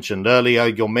I mentioned earlier,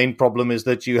 your main problem is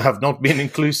that you have not been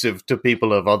inclusive to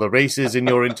people of other races in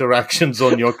your interactions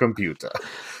on your computer.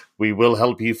 We will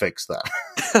help you fix that.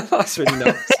 That's really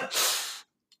nice.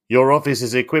 Your office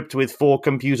is equipped with 4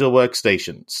 computer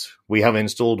workstations. We have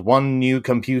installed 1 new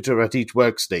computer at each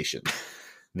workstation.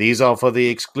 These are for the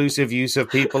exclusive use of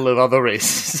people of other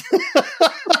races.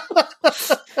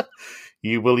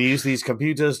 You will use these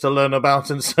computers to learn about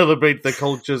and celebrate the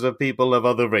cultures of people of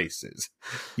other races.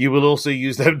 You will also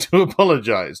use them to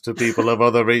apologize to people of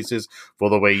other races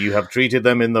for the way you have treated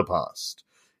them in the past.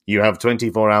 You have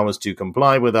 24 hours to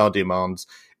comply with our demands.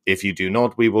 If you do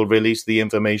not, we will release the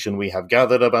information we have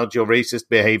gathered about your racist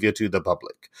behavior to the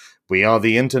public. We are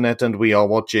the internet and we are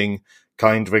watching.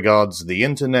 Kind regards, the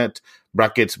internet.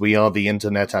 Brackets, we are the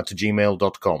internet at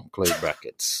gmail.com. Close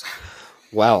brackets.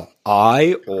 Well,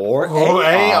 I or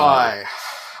AI.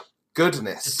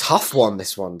 Goodness. It's a tough one,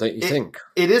 this one, don't you think?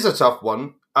 It is a tough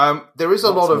one. There is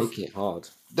a lot of making it hard.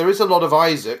 There is a lot of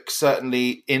Isaac,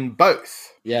 certainly, in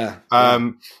both. Yeah.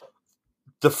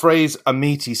 The phrase "a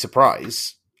meaty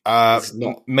surprise"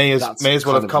 may as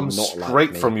well have come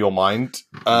straight from your mind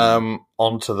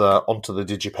onto the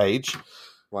digipage.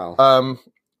 Wow.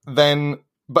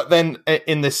 But then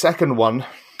in the second one,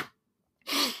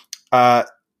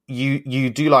 you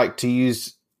do like to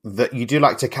use that. You do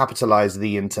like to capitalize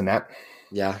the internet.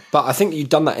 Yeah, but I think you've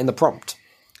done that in the prompt.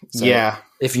 So yeah,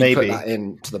 if you put that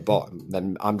into the bot,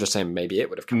 then I'm just saying maybe it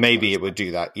would have. Maybe it would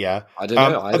do that. Yeah, I don't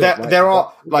know. There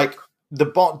are like the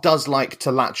bot does like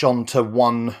to latch on to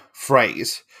one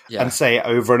phrase and say it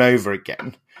over and over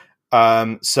again.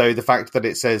 So the fact that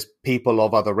it says "people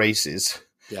of other races"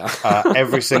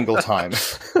 every single time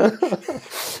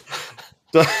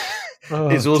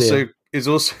is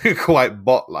also quite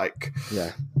bot-like.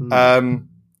 Yeah.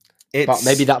 But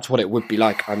maybe that's what it would be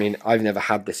like. I mean, I've never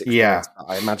had this experience. But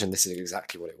I imagine this is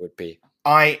exactly what it would be.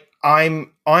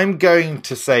 I'm going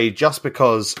to say, just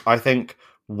because I think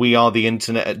we are the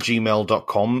internet at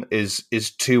gmail.com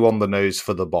is too on the nose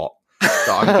for the bot.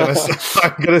 So I'm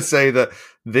going to say that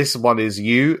this one is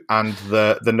you, and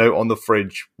the note on the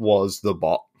fridge was the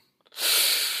bot.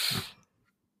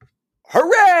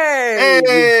 Hooray!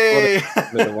 Hey!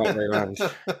 The right way around.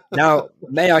 Now,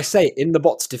 may I say, in the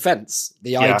bot's defense,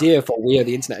 the idea for we are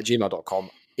the internet at gmail.com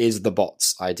is the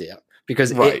bot's idea.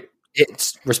 Because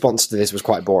its response to this was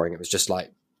quite boring. It was just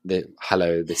like,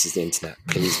 hello, this is the internet.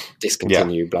 Please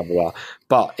discontinue, blah, blah, blah.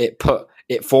 But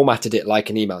it formatted it like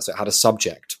an email. So it had a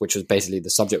subject, which was basically the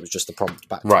subject was just the prompt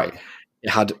back. Right. It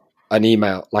had an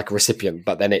email, like a recipient,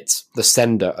 but then the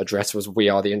sender address was we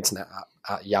are the internet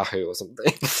at Yahoo or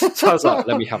something. So I was like,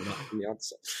 let me have that in the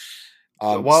answer.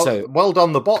 Well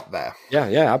done, the bot there.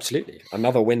 Yeah, absolutely.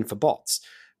 Another win for bots.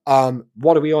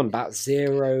 What are we on? About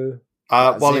zero?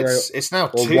 It's now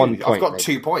 2. 1 point, I've got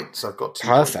 2 points.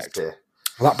 Perfect. Here.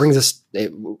 Well, that brings us.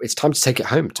 It's time to take it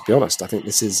home. To be honest, I think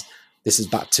this is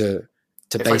back to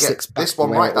to basics. This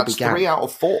one right, that's 3 out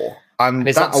of 4. And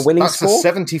is that a winning score? That's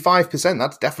a 75%.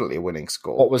 That's definitely a winning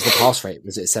score. What was the pass rate?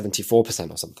 Was it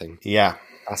 74% or something? Yeah.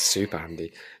 That's super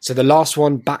handy. So the last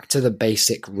one, back to the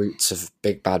basic roots of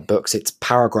Big Bad Books. It's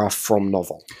paragraph from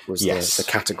novel was the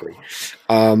category.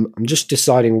 I'm just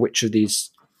deciding which of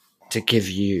these to give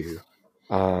you.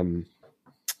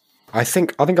 I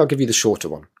think I'll give you the shorter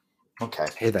one. Okay.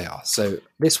 Here they are. So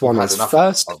this one is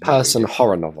first-person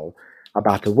horror novel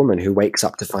about a woman who wakes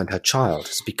up to find her child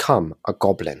has become a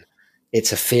goblin.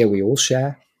 It's a fear we all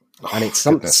share, and it's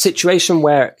some situation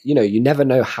where you never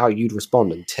know how you'd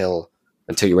respond until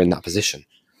you're in that position,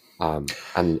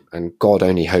 and God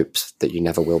only hopes that you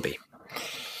never will be.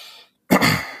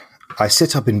 I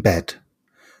sit up in bed,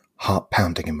 heart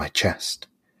pounding in my chest.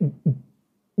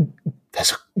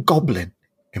 There's a goblin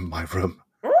in my room.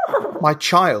 My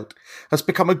child has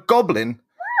become a goblin.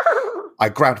 I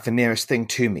grab the nearest thing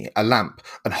to me, a lamp,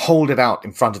 and hold it out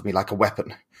in front of me like a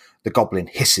weapon. The goblin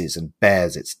hisses and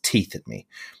bares its teeth at me.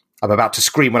 I'm about to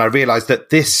scream when I realize that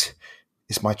this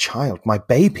is my child, my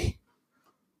baby.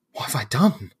 What have I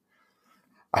done?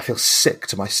 I feel sick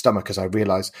to my stomach as I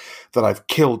realize that I've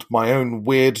killed my own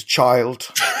weird child.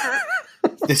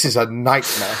 This is a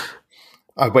nightmare.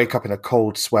 I wake up in a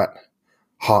cold sweat,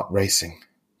 heart racing.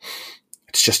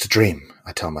 It's just a dream,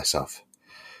 I tell myself.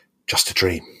 Just a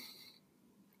dream.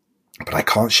 But I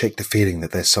can't shake the feeling that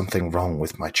there's something wrong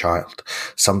with my child.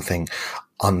 Something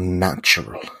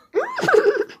unnatural.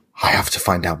 I have to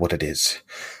find out what it is.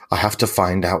 I have to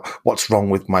find out what's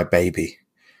wrong with my baby.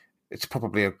 It's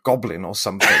probably a goblin or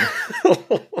something.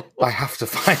 I have to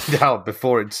find out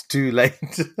before it's too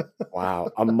late.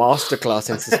 Wow, a masterclass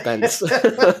in suspense.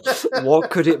 What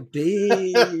could it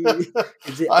be?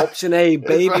 Is it option A,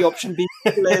 baby, option B,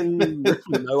 goblin?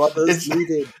 No others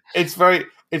needed. It's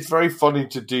very funny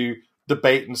to do the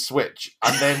bait and switch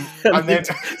and then bait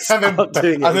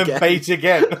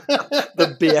again.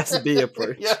 The BSB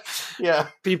approach. Yeah.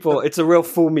 People, it's a real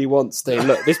fool me once thing.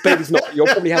 Look, this baby's not. You're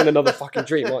probably having another fucking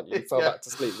dream, aren't you? You fell back to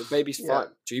sleep. The baby's fine.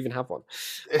 Do you even have one?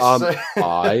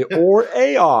 I or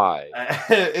AI?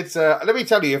 It's let me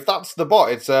tell you, if that's the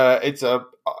bot, it's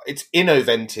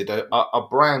innovented a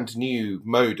brand new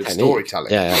mode of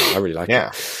storytelling. Yeah, I really like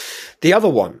it. The other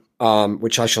one,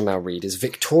 which I shall now read, is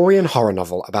Victorian horror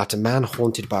novel about a man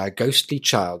haunted by a ghostly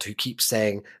child who keeps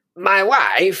saying, "My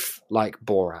wife," like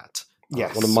Borat.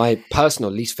 Yes. One of my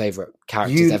personal least favourite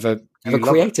characters ever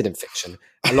created in fiction.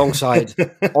 Alongside,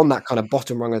 on that kind of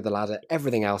bottom rung of the ladder,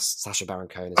 everything else, Sacha Baron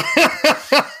Cohen.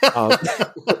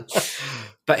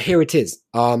 But here it is.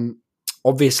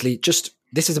 Obviously,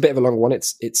 this is a bit of a long one.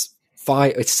 It's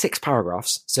 6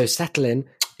 paragraphs. So settle in.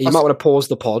 You might want to pause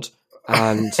the pod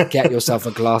and get yourself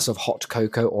a glass of hot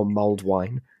cocoa or mulled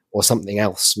wine or something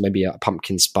else, maybe a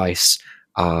pumpkin spice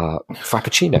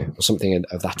frappuccino or something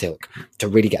of that ilk to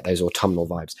really get those autumnal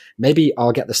vibes. Maybe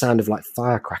I'll get the sound of like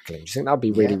fire crackling. Do you think that'd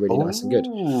be really nice and good?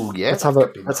 Yeah. Let's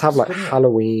have like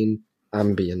Halloween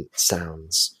ambient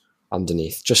sounds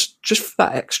underneath, just for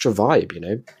that extra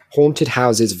vibe, Haunted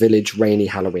houses, village, rainy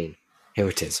Halloween. Here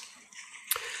it is.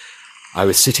 I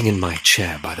was sitting in my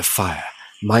chair by the fire,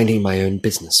 minding my own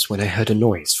business, when I heard a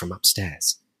noise from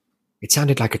upstairs. It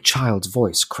sounded like a child's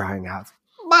voice crying out,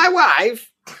 "My wife!"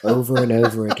 over and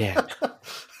over again.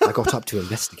 I got up to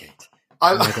investigate.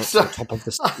 I got to the top of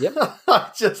the... Yep.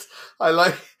 I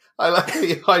like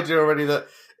the idea already that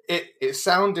it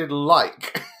sounded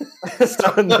like it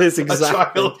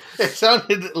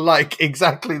sounded like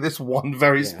exactly this one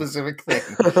very specific thing.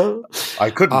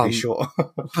 I couldn't be sure.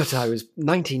 But I was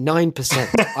 99%.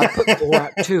 I put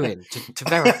Borat 2 in to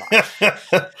verify.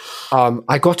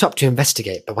 I got up to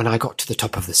investigate, but when I got to the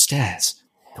top of the stairs,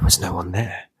 there was no one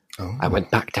there. Oh. I went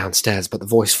back downstairs, but the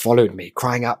voice followed me,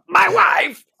 crying out, "My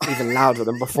wife!" even louder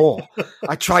than before.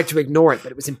 I tried to ignore it,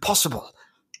 but it was impossible.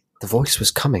 The voice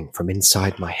was coming from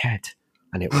inside my head,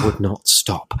 and it would not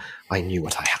stop. I knew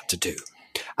what I had to do.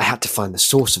 I had to find the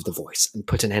source of the voice and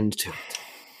put an end to it.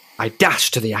 I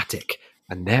dashed to the attic,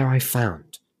 and there I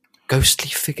found a ghostly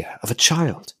figure of a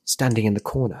child standing in the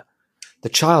corner. The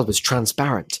child was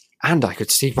transparent, and I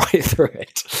could see right through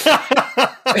it.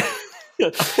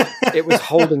 It was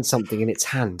holding something in its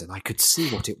hand, and I could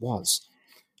see what it was.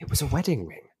 It was a wedding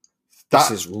ring. This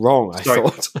is wrong, I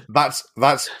thought.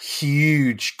 That's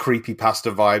huge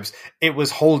creepypasta vibes. It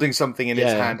was holding something in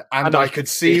its hand, and I could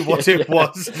see what it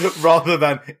was, rather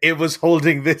than it was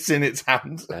holding this in its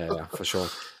hand. Yeah, for sure.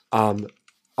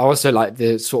 I also like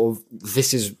the sort of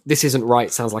this isn't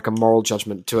right sounds like a moral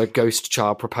judgment to a ghost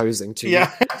child proposing to you.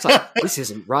 It's like, this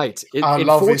isn't right. In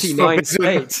 49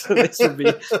 states, this would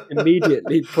be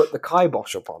immediately put the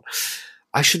kibosh upon.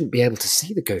 I shouldn't be able to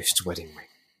see the ghost's wedding ring.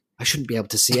 I shouldn't be able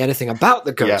to see anything about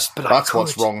the ghost. Yeah, but that's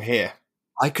what's wrong here.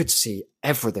 I could see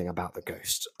everything about the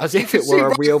ghost, as if it were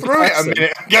a real person.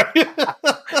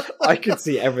 I could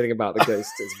see everything about the ghost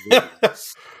as real.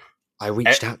 I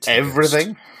reached out to everything,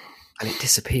 the ghost, and it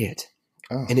disappeared.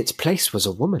 Oh. In its place was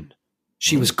a woman.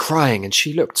 She was crying, and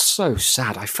she looked so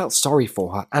sad. I felt sorry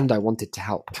for her, and I wanted to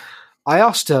help. I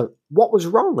asked her what was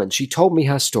wrong, and she told me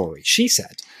her story. She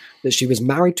said that she was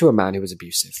married to a man who was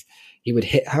abusive. He would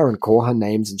hit her and call her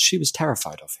names, and she was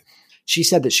terrified of him. She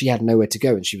said that she had nowhere to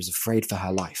go and she was afraid for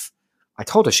her life. I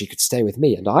told her she could stay with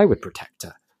me and I would protect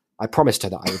her. I promised her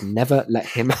that I would never let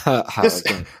him hurt her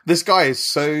again. This guy is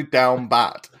so down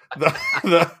bad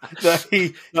that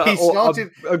he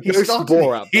started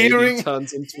hearing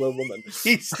turns into a woman.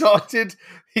 He started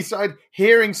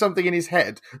hearing something in his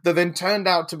head that then turned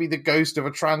out to be the ghost of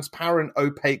a transparent,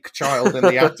 opaque child in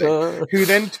the attic, who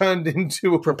then turned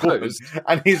into a proposed. Woman.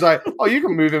 And he's like, "Oh, you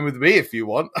can move in with me if you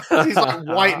want." He's like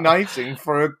white knighting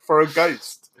for a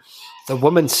ghost. The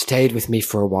woman stayed with me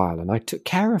for a while, and I took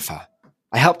care of her.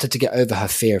 I helped her to get over her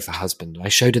fear of her husband, and I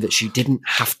showed her that she didn't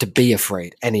have to be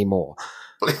afraid anymore.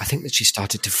 I think that she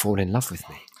started to fall in love with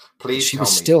me. Please, she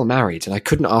was still married, and I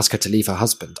couldn't ask her to leave her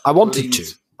husband. I wanted to.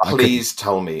 Please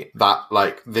tell me that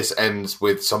this ends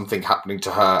with something happening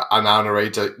to her, and our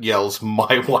narrator yells,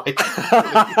 "My wife."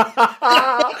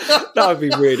 That would be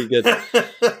really good.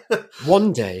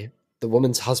 One day, the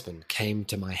woman's husband came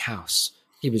to my house.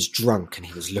 He was drunk and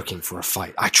he was looking for a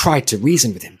fight. I tried to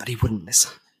reason with him, but he wouldn't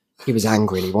listen. He was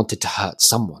angry and he wanted to hurt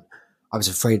someone. I was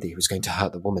afraid that he was going to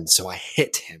hurt the woman, so I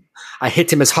hit him. I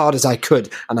hit him as hard as I could,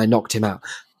 and I knocked him out.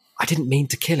 I didn't mean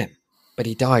to kill him, but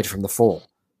he died from the fall.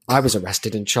 I was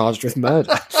arrested and charged with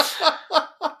murder.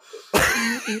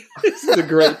 This is a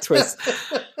great twist.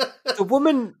 The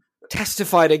woman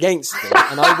testified against me,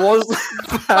 and I was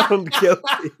found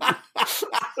guilty.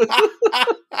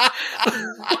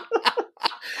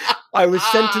 I was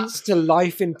sentenced to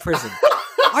life in prison.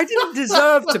 I didn't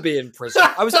deserve to be in prison.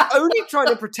 I was only trying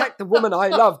to protect the woman I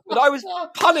loved, but I was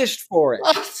punished for it.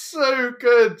 That's so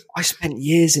good. I spent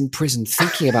years in prison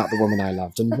thinking about the woman I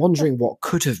loved and wondering what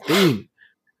could have been.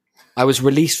 I was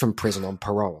released from prison on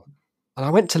parole, and I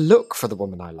went to look for the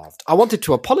woman I loved. I wanted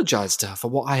to apologize to her for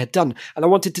what I had done, and I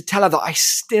wanted to tell her that I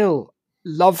still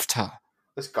loved her.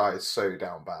 This guy is so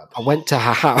down bad. I went to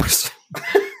her house,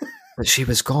 but she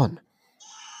was gone.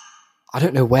 I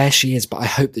don't know where she is, but I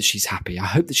hope that she's happy. I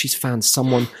hope that she's found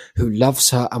someone who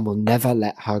loves her and will never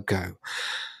let her go.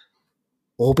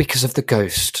 All because of the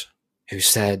ghost who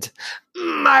said,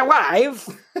 "My wife."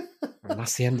 And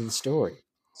that's the end of the story.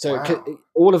 So wow.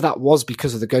 All of that was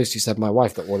because of the ghost who said "my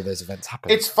wife" that all of those events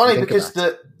happened. It's funny because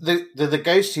the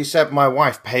ghost who said "my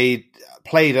wife" played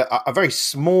a very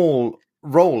small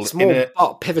role,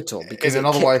 but pivotal, because it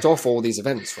kicked off all these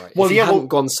events, right? Well, if you hadn't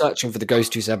gone searching for the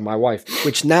ghost who said "my wife,"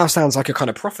 which now sounds like a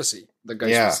kind of prophecy the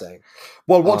ghost was saying.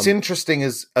 Well, what's interesting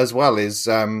as well is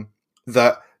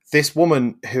that this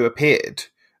woman who appeared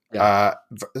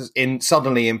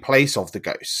suddenly in place of the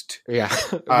ghost,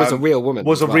 it was a real woman,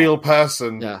 was a real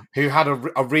person who had a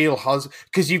real husband.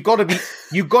 Because you've got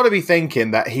to be thinking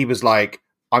that he was like,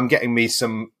 "I'm getting me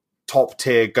some top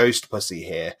tier ghost pussy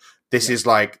here. This is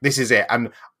it.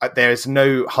 And there's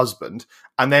no husband."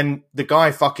 And then the guy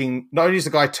not only does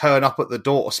the guy turn up at the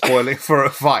door spoiling for a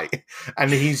fight,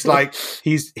 and he's like,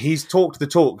 he's talked the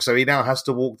talk, so he now has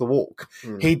to walk the walk.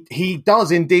 He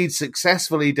does indeed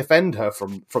successfully defend her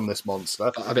from this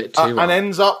monster. A bit too and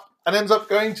ends up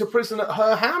going to prison at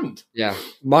her hand. Yeah.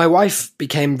 My wife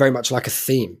became very much like a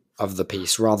theme of the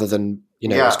piece rather than, it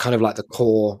was kind of like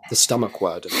the stomach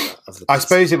word of the piece. I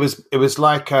suppose it was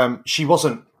like she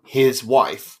wasn't his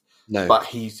wife, no, but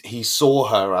he saw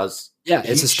her as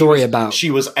it's a story about she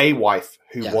was a wife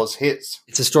who was his.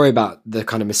 It's a story about the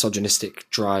kind of misogynistic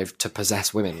drive to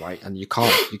possess women, right? And you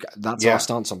can't. That's our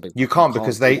stance on people. You can't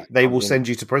because they will send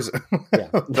you to prison.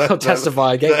 They'll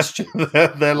testify against you.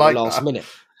 They're like last minute.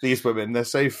 These women, they're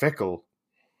so fickle.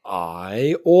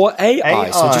 Or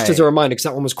AI. So just as a reminder, because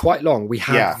that one was quite long, we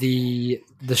had the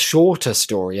shorter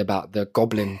story about the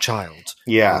goblin child.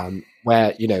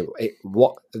 Where,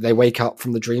 what they wake up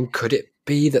from the dream, could it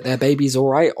be that their baby's all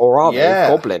right? Or are they a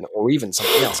goblin or even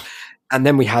something else? And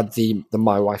then we had the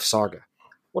My Wife saga.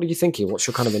 What are you thinking? What's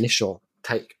your kind of initial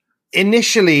take?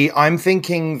 Initially, I'm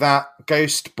thinking that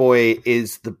Ghost Boy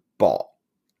is the bot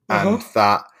and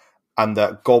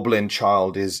that goblin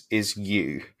child is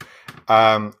you.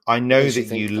 I know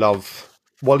that you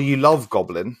love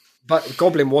Goblin. But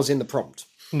Goblin was in the prompt.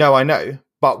 No, I know.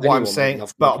 But what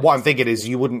I'm thinking is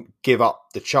you wouldn't give up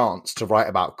the chance to write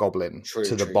about Goblin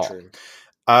to the bot.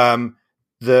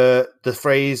 The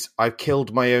phrase "I've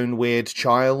killed my own weird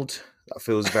child." That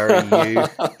feels very you.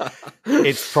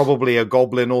 It's probably a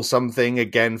goblin or something.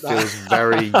 Again, feels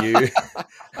very you.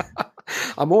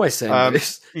 I'm always saying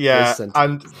this. Yeah,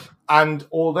 and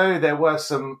although there were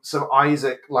some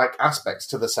Isaac like aspects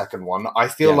to the second one, I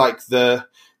feel like the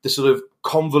sort of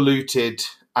convoluted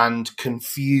and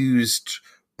confused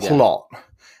plot,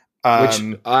 which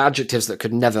are adjectives that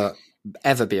could never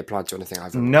ever be applied to anything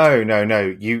I've ever read.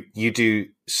 No. You do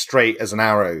straight as an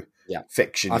arrow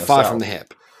fiction. I fire from the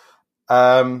hip.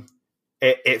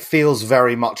 It feels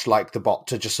very much like the bot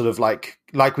to just sort of like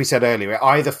we said earlier, it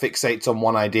either fixates on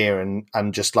one idea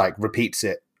and just like repeats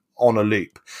it on a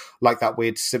loop, like that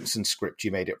weird Simpsons script you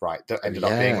made it right that ended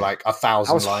up being like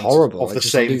 1,000 lines horrible. of the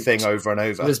same thing over and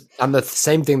over. And the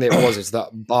same thing that it was is that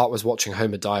Bart was watching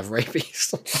Homer die of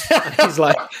rabies.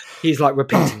 he's like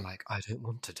repeating like, "I don't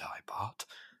want to die, Bart,"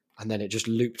 and then it just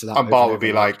looped that. And Bart would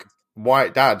be like, "Why,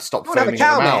 Dad? Stop foaming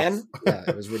at the mouth." Man. Yeah,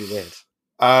 it was really weird.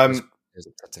 It was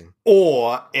upsetting.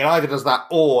 Or it either does that,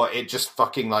 or it just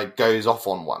fucking like goes off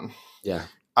on one. Yeah.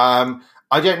 I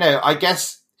don't know. I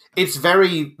guess it's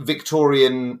very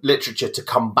Victorian literature to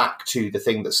come back to the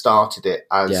thing that started it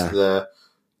as the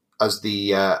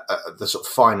sort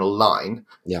of final line.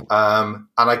 Yeah. And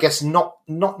I guess not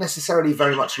necessarily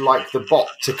very much like the bot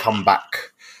to come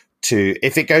back to.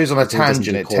 If it goes on a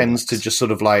tangent, it tends to just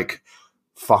sort of like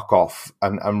fuck off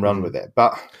and run with it.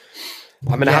 But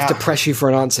I'm going to have to press you for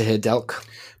an answer here, Delk.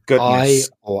 Goodness.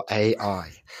 I or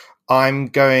AI? I'm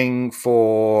going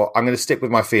to stick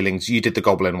with my feelings. You did the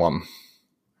Goblin one.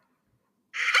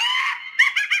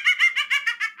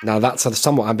 Now, that's a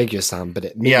somewhat ambiguous sound, but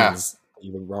it means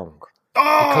you were wrong.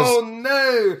 Oh,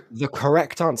 no! The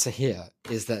correct answer here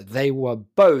is that they were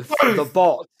both the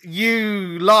bot.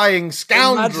 You lying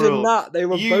scoundrel. Imagine that. They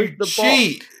were both the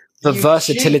cheat. Bot. The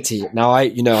versatility. Cheat. Now,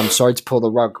 I'm sorry to pull the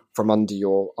rug from under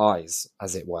your eyes,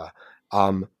 as it were.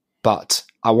 But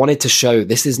I wanted to show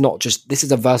this is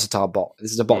a versatile bot.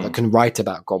 This is a bot that can write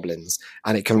about goblins,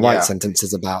 and it can write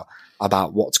sentences about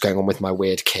what's going on with my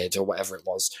weird kid or whatever it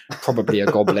was, probably a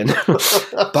goblin.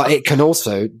 But it can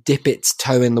also dip its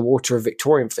toe in the water of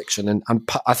Victorian fiction, and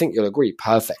I think you'll agree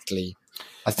perfectly.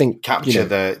 I think capture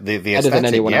the better than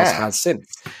anyone else has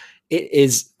since. It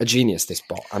is a genius, this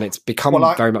bot, and it's become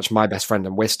very much my best friend.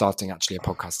 And we're starting actually a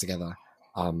podcast together.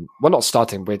 We're not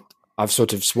starting with. I've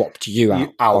sort of swapped you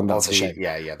out on That's a Shame.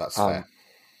 Yeah, that's fair.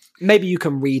 Maybe you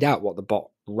can read out what the bot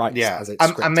writes as it's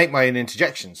script. And make my own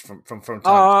interjections from time to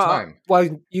time.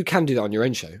 Well, you can do that on your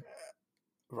own show.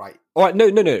 Right. All right. No.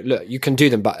 Look, you can do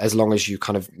them, but as long as you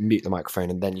kind of mute the microphone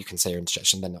and then you can say your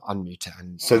interjection, then unmute it.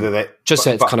 And so that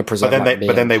it's kind of preserved.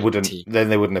 But then they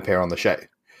wouldn't appear on the show.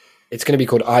 It's going to be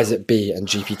called Isaac B and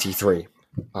GPT-3.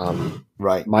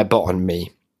 Right. My bot and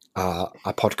me.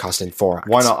 A podcast in 4 acts.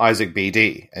 Why not Isaac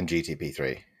BD and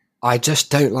GTP3? I just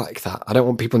don't like that. I don't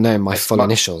want people knowing my full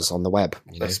initials on the web.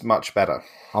 It's much better.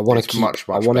 I want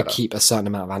to keep a certain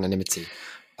amount of anonymity.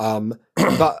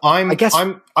 But I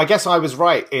guess I was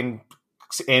right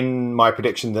in my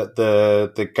prediction that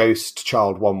the Ghost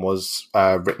Child one was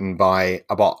written by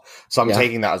a bot. So I'm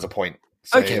taking that as a point.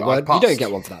 So okay, well, you don't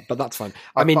get one for that, but that's fine.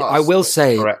 I will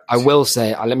say.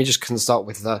 Let me just consult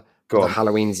with the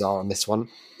Halloween czar on this one.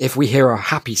 If we hear a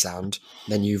happy sound,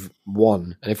 then you've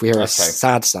won. And if we hear a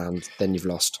sad sound, then you've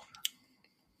lost.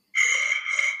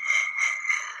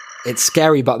 It's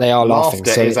scary, but they are laughing.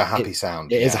 So is a happy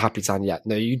sound. It is a happy sound, yeah.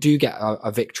 No, you do get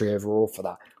a victory overall for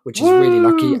that, which is really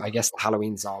lucky. I guess the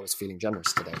Halloween czar was feeling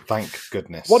generous today. Thank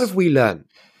goodness. What have we learned?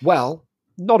 Well,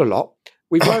 not a lot.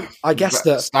 We've learned, I guess,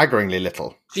 that staggeringly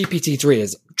little. GPT-3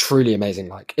 is truly amazing.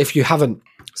 Like, if you haven't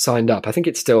signed up, I think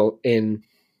it's still in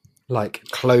like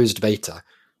closed beta.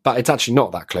 But it's actually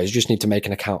not that close. You just need to make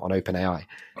an account on OpenAI.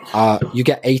 You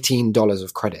get $18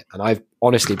 of credit. And I've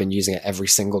honestly been using it every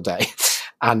single day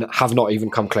and have not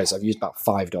even come close. I've used about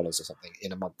 $5 or something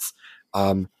in a month.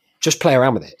 Just play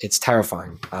around with it. It's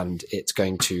terrifying. And it's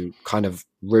going to kind of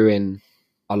ruin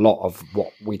a lot of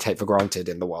what we take for granted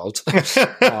in the world.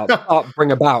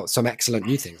 Bring about some excellent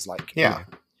new things. Like, you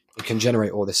can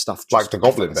generate all this stuff. Like the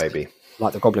Goblin Baby.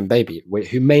 Like the Goblin Baby,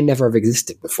 who may never have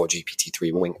existed before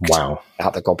GPT-3 winked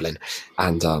at the Goblin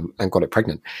and got it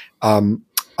pregnant.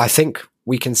 I think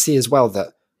we can see as well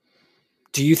that.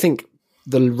 Do you think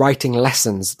the writing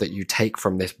lessons that you take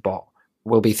from this bot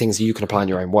will be things that you can apply in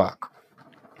your own work,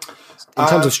 in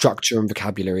terms of structure and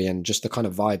vocabulary and just the kind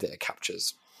of vibe that it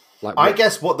captures? Like, I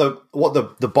guess what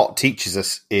the bot teaches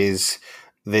us is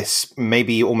this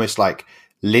maybe almost like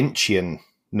Lynchian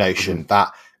notion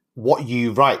that. What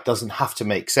you write doesn't have to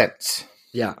make sense.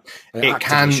 Yeah, it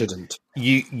can. Shouldn't.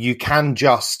 You can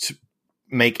just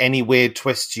make any weird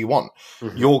twists you want.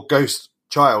 Mm-hmm. Your ghost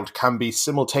child can be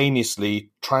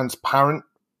simultaneously transparent,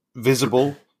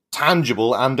 visible,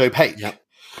 tangible, and opaque. Yep.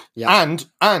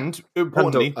 And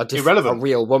importantly, irrelevant. A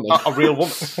real woman. A real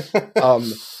woman.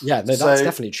 That's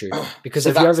definitely true. Because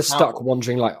if you're ever stuck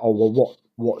wondering, like, oh, well,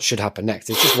 what should happen next?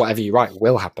 It's just whatever you write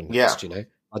will happen next, you know?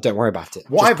 Don't worry about it.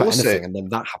 Just put anything, and then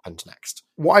that happened next.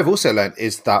 What I've also learned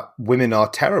is that women are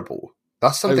terrible.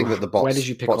 That's something that the bots... Where did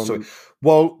you pick on?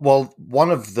 Well,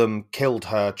 one of them killed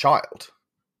her child.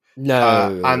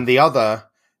 No. And the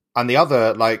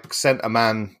other, like, sent a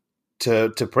man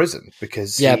to prison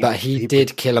because but he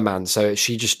did kill a man. So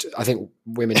I think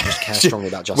women just care strongly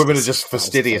about justice. Women are just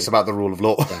fastidious about the rule of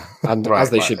law, and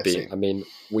as they should be. I mean,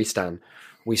 we stand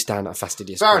a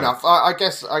fastidious. Fair enough. I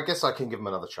guess I can give them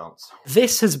another chance.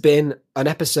 This has been an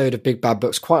episode of Big Bad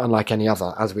Books, quite unlike any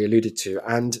other, as we alluded to.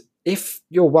 And if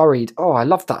you're worried, I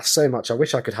love that so much, I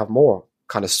wish I could have more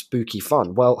kind of spooky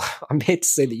fun. Well, I'm here to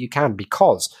say that you can,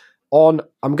 because I'm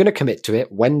going to commit to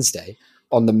it, Wednesday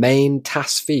on the main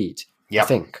TAS feed. I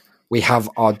think we have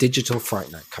our digital Fright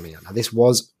Night coming out. Now, this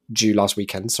was due last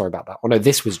weekend. Sorry about that. Oh no,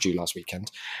 this was due last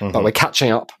weekend. Mm-hmm. But we're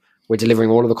catching up. We're delivering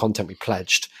all of the content we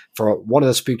pledged for one of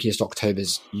the spookiest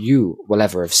Octobers you will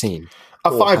ever have seen.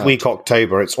 A 5-week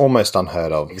October, it's almost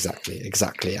unheard of. Exactly.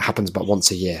 It happens but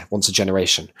once a year, once a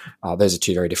generation. Those are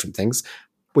two very different things.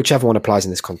 Whichever one applies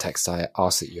in this context, I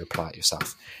ask that you apply it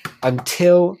yourself.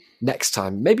 Until next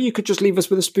time, maybe you could just leave us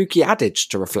with a spooky adage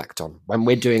to reflect on when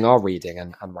we're doing our reading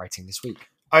and writing this week.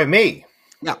 Oh, me?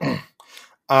 Yeah.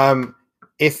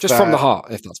 If just from the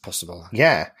heart, if that's possible.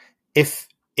 Yeah. If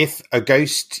a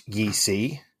ghost ye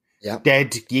see,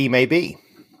 dead ye may be.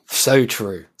 So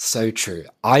true. So true.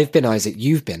 I've been Isaac.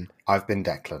 You've been. I've been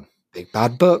Declan. Big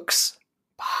Bad Books.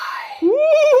 Bye.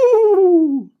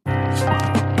 Woo!